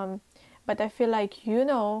 like but but I feel like you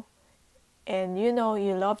know, and you know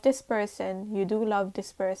you love this person, you do love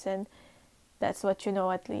this person. That's what you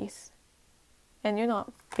know at least. And you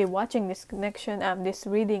not be watching this connection, this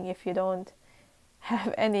reading if you don't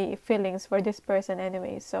have any feelings for this person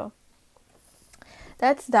anyway. So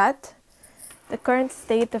that's that. The current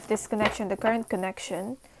state of this connection, the current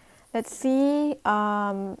connection. Let's see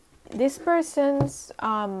this person's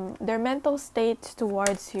their mental state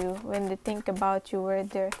towards you when they think about you, where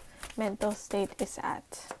their mental state is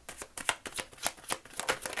at.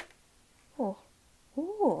 Oh,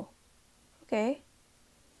 ooh, okay.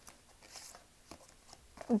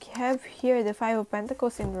 We have here the Five of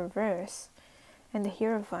Pentacles in reverse and the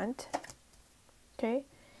Hierophant. Okay,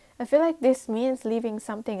 I feel like this means leaving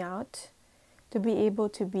something out to be able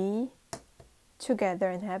to be together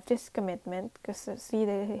and have this commitment, because see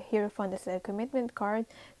the Hierophant is a commitment card.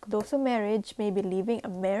 Could also marriage, maybe leaving a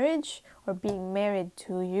marriage or being married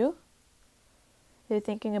to you. They're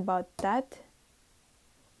thinking about that,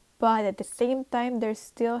 but at the same time they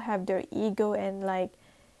still have their ego, and like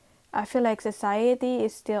I feel like society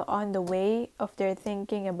is still on the way of their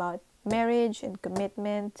thinking about marriage and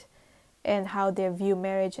commitment and how they view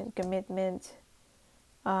marriage and commitment.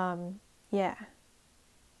 Yeah.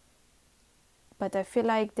 But I feel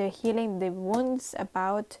like they're healing the wounds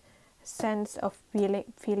about sense of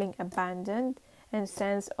feeling abandoned and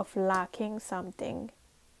sense of lacking something.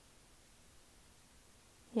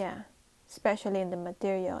 Yeah, especially in the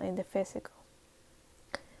material, in the physical.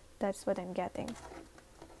 That's what I'm getting.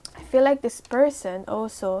 I feel like this person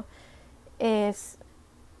also is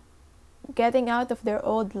getting out of their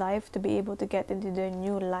old life to be able to get into their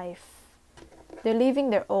new life. They're leaving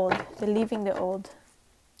their old. They're leaving the old.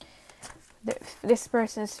 This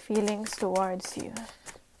person's feelings towards you.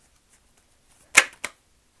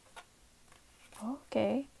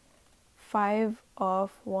 Okay. Five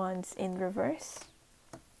of Wands in reverse.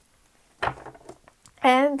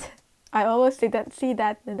 And I always see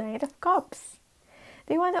that the Knight of Cups.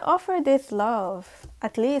 They want to offer this love.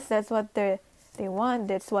 At least that's what they want.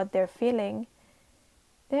 That's what they're feeling.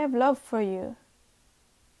 They have love for you.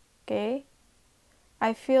 Okay?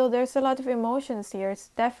 I feel there's a lot of emotions here. It's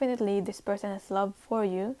definitely this person has love for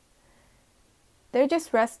you. They're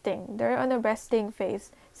just resting. They're on a resting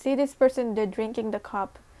phase. See this person, they're drinking the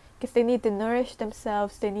cup because they need to nourish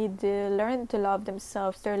themselves. They need to learn to love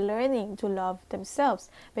themselves. They're learning to love themselves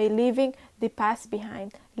by leaving the past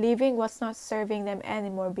behind, leaving what's not serving them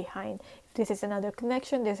anymore behind. If this is another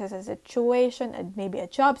connection, this is a situation, maybe a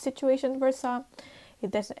job situation for some, it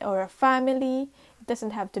doesn't, or a family. It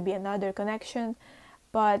doesn't have to be another connection.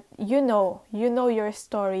 But you know your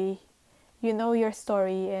story,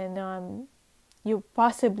 and you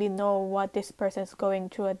possibly know what this person's going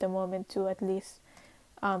through at the moment too, at least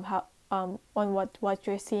on what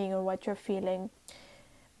you're seeing or what you're feeling.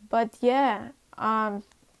 But yeah,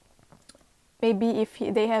 maybe if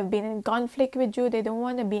they have been in conflict with you, they don't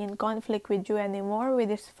want to be in conflict with you anymore with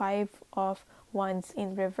this Five of Wands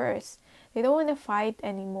in reverse. They don't want to fight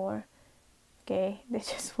anymore. Okay, they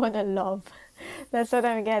just want to love. That's what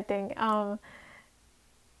I'm getting.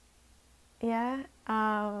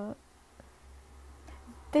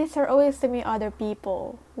 These are always to me other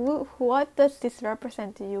people. What does this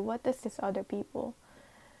represent to you? What does this other people?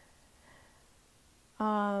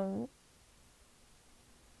 They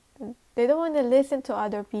don't want to listen to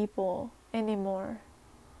other people anymore.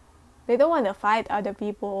 They don't want to fight other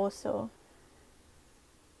people also.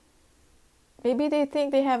 Maybe they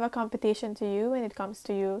think they have a competition to you when it comes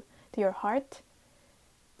to you, to your heart.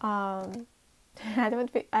 I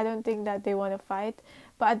don't think that they want to fight,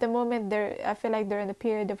 but at the moment I feel like they're in a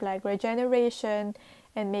period of like regeneration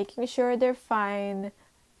and making sure they're fine,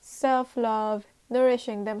 self-love,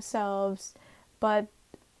 nourishing themselves, but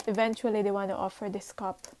eventually they want to offer this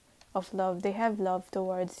cup of love. They have love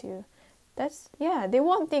towards you. They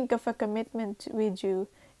won't think of a commitment with you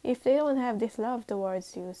if they don't have this love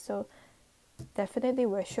towards you. So definitely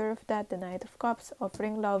we're sure of that. The Knight of Cups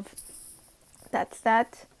offering love. That's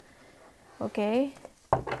that. Okay.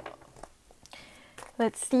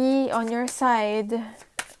 Let's see on your side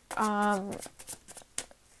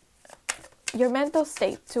your mental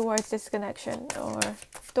state towards this connection or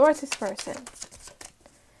towards this person.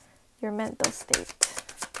 Your mental state.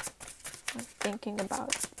 I'm thinking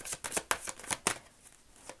about.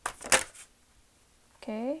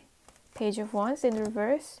 Okay. Page of Wands in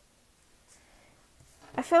reverse.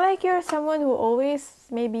 I feel like you're someone who always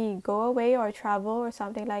maybe go away or travel or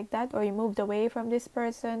something like that, or you moved away from this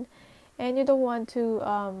person and you don't want to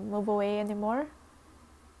move away anymore.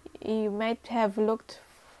 You might have looked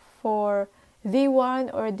for the one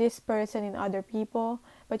or this person in other people,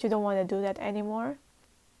 but you don't want to do that anymore.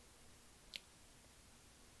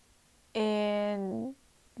 And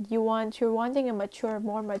you're wanting a mature,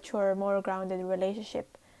 more grounded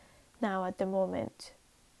relationship now at the moment.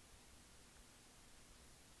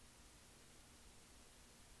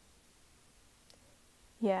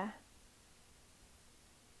 Yeah.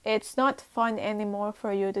 It's not fun anymore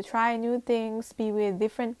for you to try new things, be with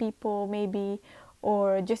different people maybe,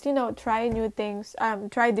 or just try new things,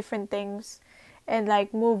 try different things, and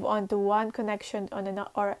like move on to one connection on an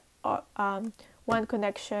or one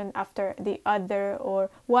connection after the other, or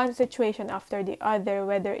one situation after the other,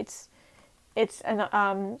 whether it's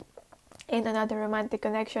an in another romantic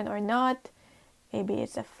connection or not. Maybe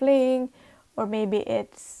it's a fling, or maybe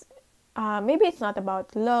it's not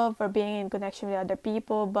about love or being in connection with other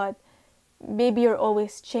people, but maybe you're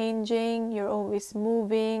always changing, you're always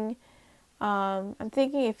moving. I'm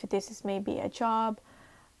thinking if this is maybe a job,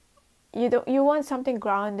 you want something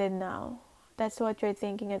grounded now. That's what you're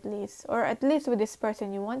thinking, at least. Or at least with this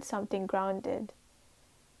person, you want something grounded.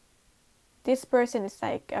 This person is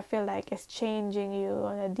like, I feel like, is changing you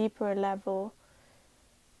on a deeper level.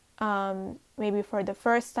 Maybe for the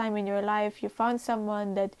first time in your life, you found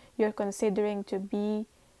someone that you're considering to be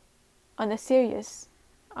on a serious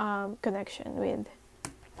connection with.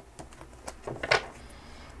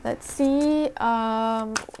 Let's see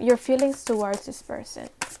your feelings towards this person.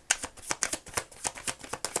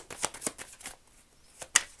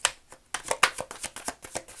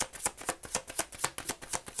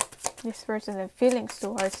 This person has feelings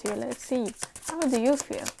towards you. Let's see. How do you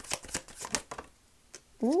feel?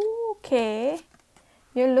 Okay.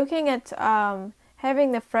 You're looking at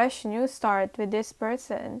having a fresh new start with this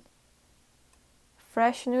person.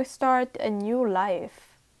 Fresh new start, a new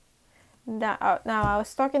life. Now I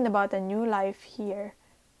was talking about a new life here.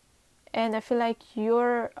 And I feel like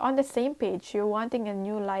you're on the same page. You're wanting a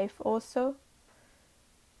new life also.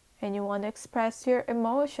 And you want to express your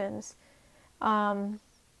emotions.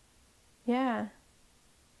 Yeah.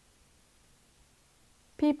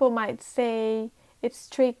 People might say it's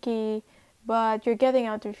tricky, but you're getting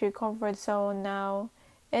out of your comfort zone now,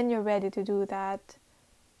 and you're ready to do that.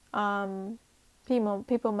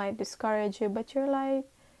 People might discourage you, but you're like,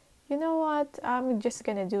 you know what? I'm just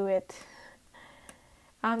gonna do it.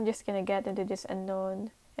 I'm just gonna get into this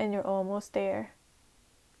unknown, and you're almost there.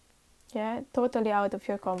 Yeah, totally out of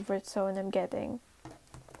your comfort zone, I'm getting.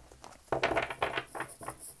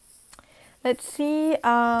 Let's see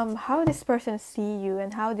how this person see you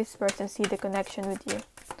and how this person see the connection with you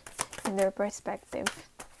in their perspective.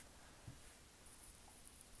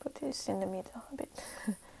 Put this in the middle a bit.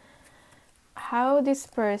 How this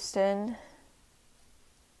person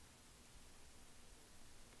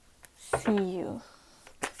see you.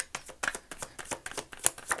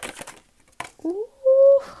 Ooh.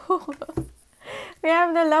 We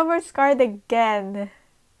have the Lover's card again.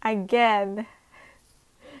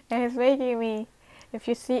 And it's making me, if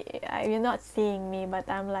you see, you're not seeing me, but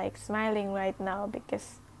I'm like smiling right now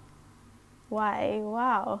because, why?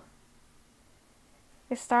 Wow.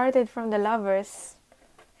 It started from the Lovers,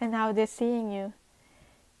 and how they're seeing you.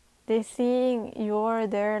 They're seeing you're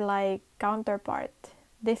their like counterpart.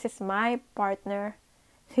 This is my partner.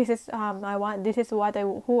 This is This is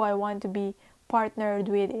who I want to be partnered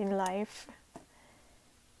with in life.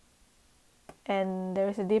 And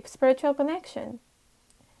there's a deep spiritual connection.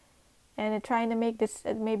 And they're trying to make this,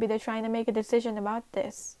 maybe they're trying to make a decision about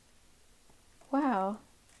this. Wow.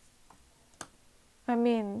 I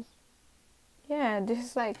mean, yeah, this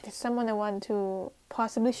is like someone I want to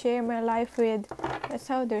possibly share my life with. That's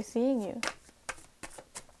how they're seeing you.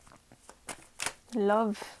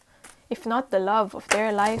 Love, if not the love of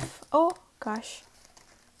their life. Oh, gosh.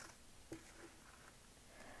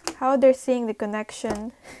 How they're seeing the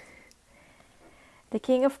connection. The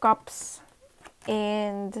King of Cups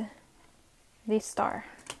and the Star.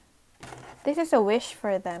 This is a wish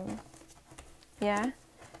for them. Yeah,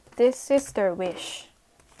 this is their wish.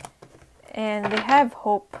 And they have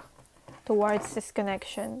hope towards this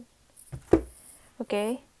connection.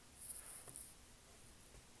 Okay?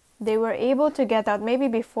 They were able to get out, maybe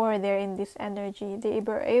before they're in this energy, they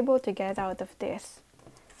were able to get out of this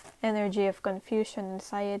energy of confusion,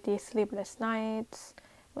 anxiety, sleepless nights,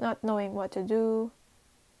 not knowing what to do.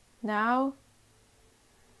 Now,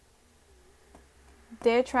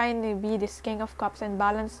 they're trying to be this King of Cups and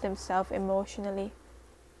balance themselves emotionally.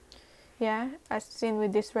 Yeah, as seen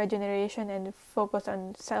with this regeneration and focus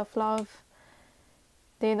on self-love.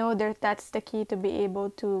 They know that's the key to be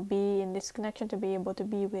able to be in this connection, to be able to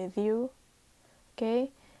be with you.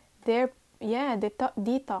 Okay? They're,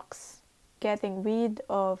 detox. getting rid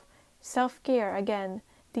of self-care again,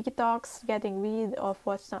 detox, getting rid of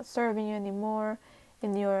what's not serving you anymore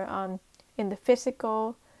in your in the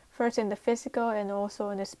physical, first in the physical and also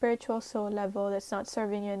in the spiritual soul level that's not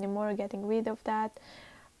serving you anymore, getting rid of that.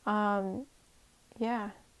 Yeah,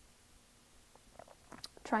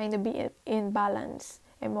 trying to be in balance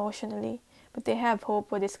emotionally, but they have hope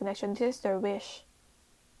for this connection. This is their wish.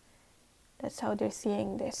 That's how they're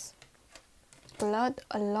seeing this. A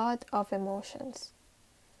lot of emotions.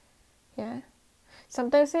 Yeah.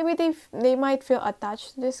 Sometimes maybe they might feel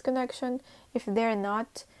attached to this connection if they're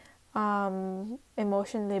not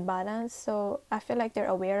emotionally balanced. So I feel like they're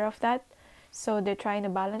aware of that. So they're trying to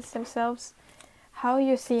balance themselves. How are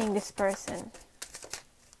you seeing this person?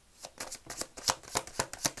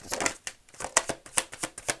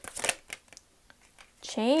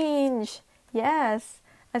 Change. Yes.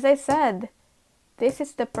 As I said, this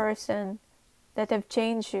is the person that have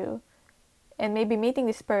changed you. And maybe meeting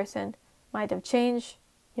this person might have changed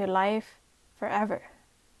your life forever.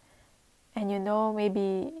 And you know,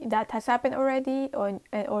 maybe that has happened already,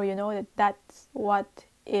 or you know that that's what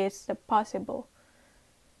is possible.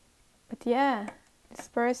 But yeah, this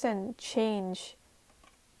person changed,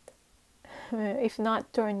 if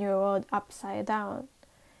not turn your world upside down,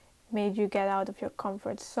 made you get out of your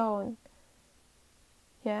comfort zone.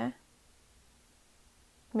 Yeah,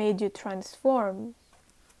 made you transform,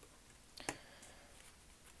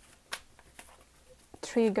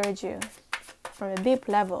 triggered you from a deep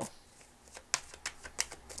level.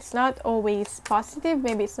 It's not always positive.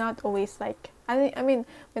 Maybe it's not always like, I mean,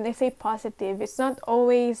 when I say positive, it's not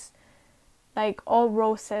always like all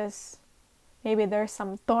roses. Maybe there's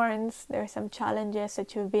some thorns, there's some challenges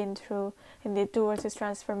that you've been through and lead towards this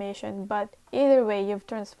transformation. But either way, you've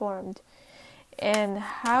transformed. And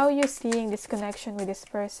how you're seeing this connection with this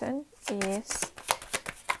person is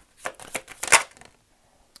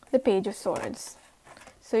the Page of Swords.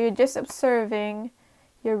 So you're just observing,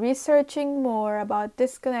 you're researching more about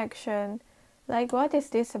this connection, like what is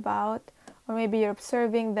this about? Or maybe you're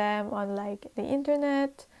observing them on like the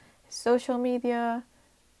internet, social media,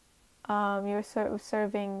 you're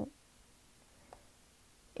observing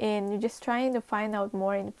and you're just trying to find out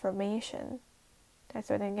more information. That's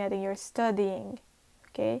what I'm getting. You're studying,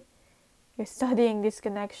 okay? You're studying this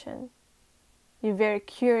connection. You're very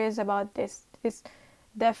curious about this. This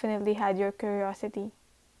definitely had your curiosity.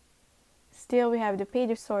 Still, we have the Page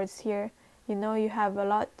of Swords here. You know, you have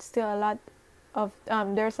still a lot of,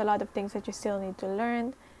 there's a lot of things that you still need to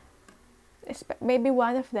learn. Maybe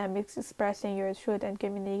one of them is expressing your truth and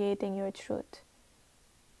communicating your truth.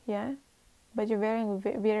 Yeah? But you're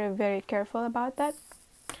very careful about that.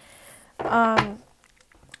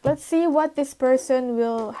 Let's see what this person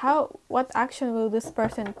will, what action will this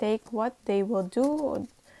person take, what they will do, or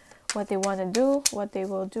what they want to do, what they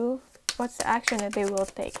will do, what's the action that they will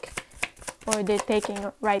take, or they're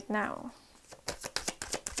taking right now.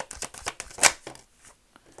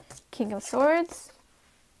 King of Swords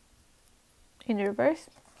in reverse.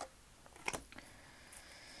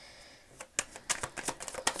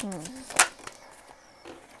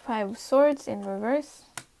 Five of Swords in reverse.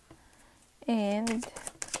 And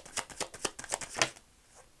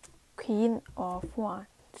Queen of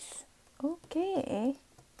Wands. Okay.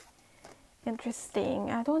 Interesting.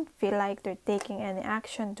 I don't feel like they're taking any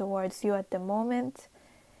action towards you at the moment.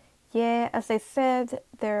 Yeah, as I said,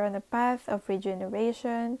 they're on a path of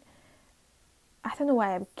regeneration. I don't know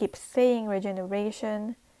why I keep saying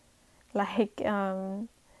regeneration, like that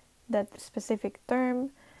specific term,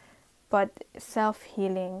 but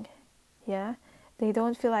self-healing. Yeah, they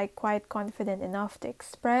don't feel like quite confident enough to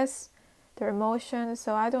express their emotions.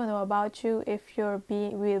 So I don't know about you, if will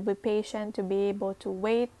be patient to be able to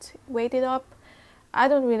wait it up. I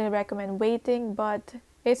don't really recommend waiting, but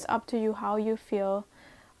it's up to you how you feel.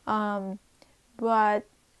 But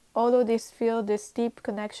although they feel this deep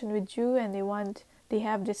connection with you and they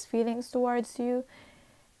have these feelings towards you,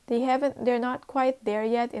 they're not quite there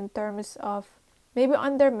yet in terms of, maybe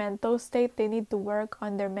on their mental state. They need to work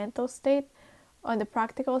on their mental state, on the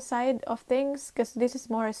practical side of things, because this is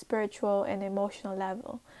more a spiritual and emotional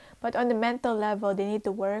level. But on the mental level, they need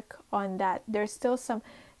to work on that. There's still some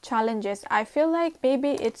challenges. I feel like maybe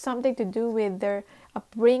it's something to do with their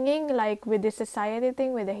upbringing, like with the society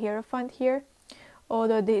thing, with the Hierophant here.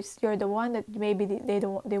 Although you're the one that maybe they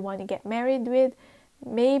want to get married with,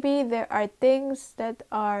 maybe there are things that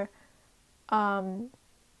are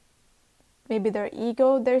maybe their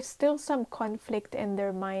ego, there's still some conflict in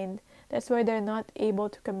their mind. That's why they're not able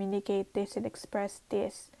to communicate this and express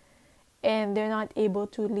this, and they're not able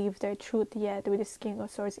to live their truth yet with this King of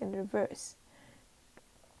Swords in reverse.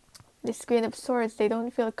 This Queen of Swords, they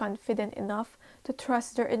don't feel confident enough to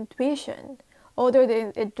trust their intuition. Although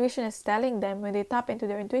the intuition is telling them, when they tap into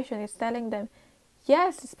their intuition, it's telling them,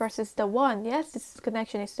 yes, this person is the one. Yes, this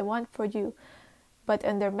connection is the one for you. But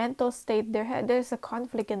in their mental state, there's a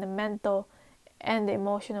conflict in the mental and the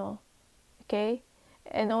emotional. Okay?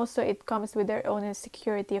 And also it comes with their own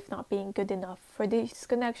insecurity of not being good enough for this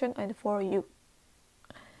connection and for you.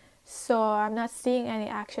 So I'm not seeing any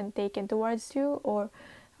action taken towards you or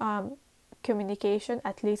communication,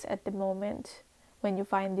 at least at the moment when you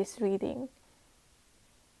find this reading.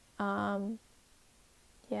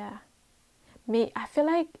 Yeah. I feel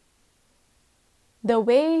like the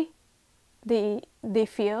way they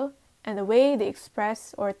feel and the way they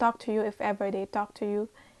express or talk to you, if ever they talk to you,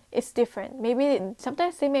 is different. Maybe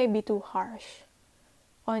sometimes they may be too harsh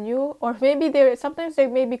on you, or maybe sometimes they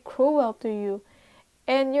may be cruel to you,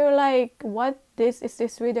 and you're like, what is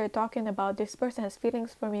this reader talking about? This person has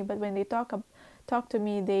feelings for me, but when they talk to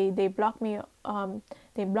me, they block me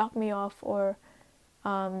off, or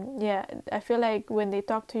yeah, I feel like when they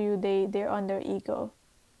talk to you, they're on their ego.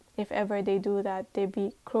 If ever they do that, they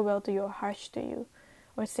be cruel to you or harsh to you,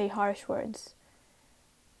 or say harsh words.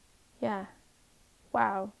 Yeah.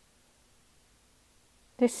 Wow.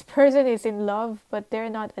 This person is in love, but they're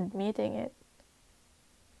not admitting it.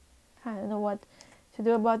 I don't know what to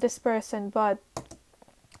do about this person, but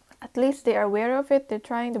at least they are aware of it. They're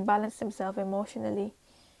trying to balance themselves emotionally.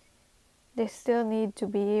 They still need to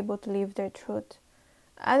be able to live their truth.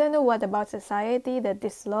 I don't know what about society that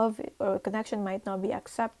this love or connection might not be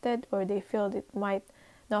accepted, or they feel it might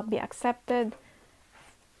not be accepted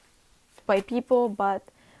by people, but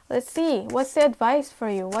let's see. What's the advice for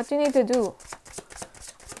you? What you need to do?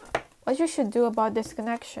 What you should do about this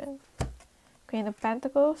connection? Queen of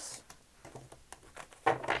Pentacles.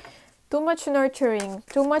 Too much nurturing,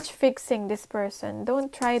 too much fixing this person.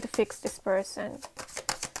 Don't try to fix this person.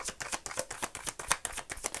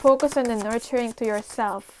 Focus on the nurturing to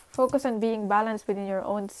yourself. Focus on being balanced within your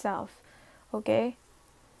own self. Okay?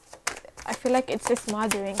 I feel like it's just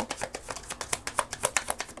mothering.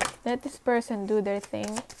 Let this person do their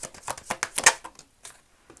thing.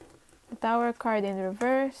 The Tower card in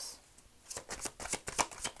reverse.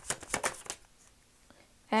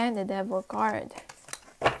 And the Devil card.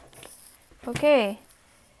 Okay.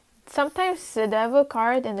 Sometimes the Devil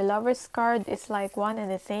card and the Lover's card is like one and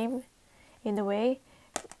the same in a way.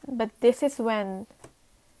 But this is when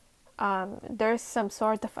there's some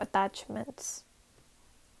sort of attachments.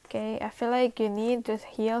 Okay, I feel like you need to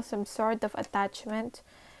heal some sort of attachment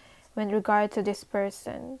when regard to this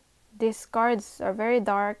person. These cards are very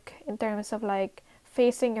dark in terms of like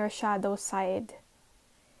facing your shadow side.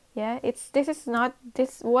 Yeah,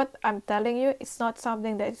 what I'm telling you, it's not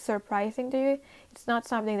something that is surprising to you. It's not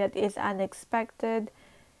something that is unexpected.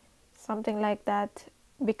 Something like that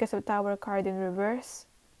because of Tower card in reverse.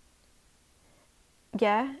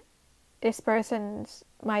 Yeah, this person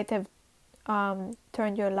might have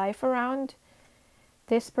turned your life around.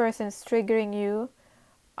 This person's triggering you.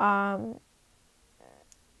 I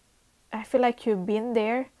feel like you've been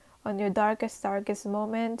there on your darkest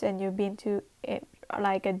moment, and you've been to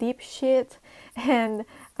like a deep shit, and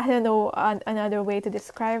I don't know another way to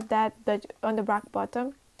describe that, but on the rock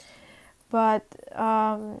bottom. But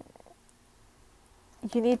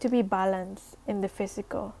you need to be balanced in the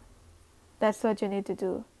physical. That's what you need to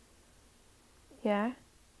do. Yeah,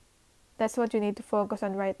 that's what you need to focus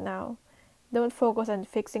on right now. Don't focus on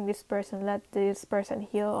fixing this person. Let this person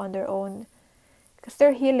heal on their own, because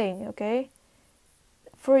they're healing. Okay,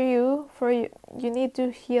 for you, you need to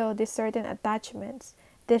heal these certain attachments,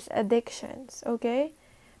 these addictions. Okay,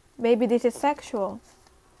 maybe this is sexual,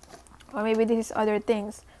 or maybe this is other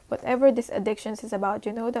things. Whatever these addictions is about,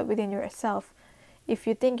 you know that within yourself. If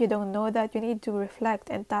you think you don't know that, you need to reflect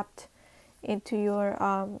and tap into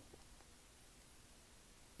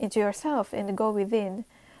yourself and go within.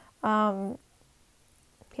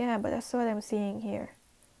 Yeah, but that's what I'm seeing here.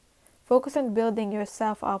 Focus on building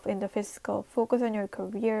yourself up in the physical. Focus on your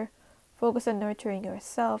career. Focus on nurturing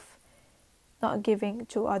yourself, not giving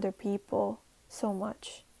to other people so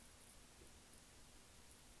much.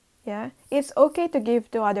 Yeah, it's okay to give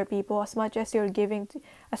to other people as much as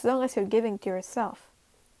as long as you're giving to yourself.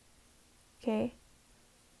 Okay.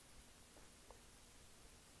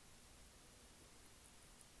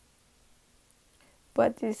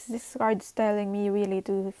 But this card is telling me really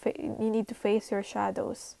you need to face your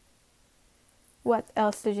shadows. What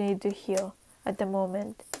else do you need to heal at the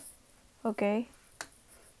moment? Okay?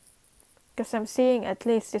 Because I'm seeing at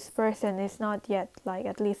least this person is not yet like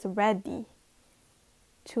at least ready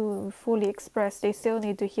to fully express. They still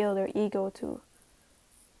need to heal their ego too.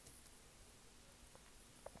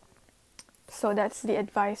 So that's the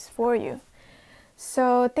advice for you.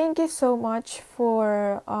 So thank you so much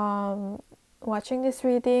for watching this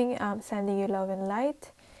reading. I'm sending you love and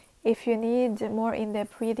light. If you need more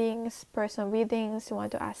in-depth readings, personal readings, you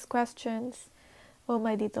want to ask questions, all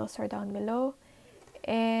my details are down below.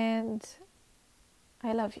 And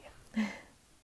I love you.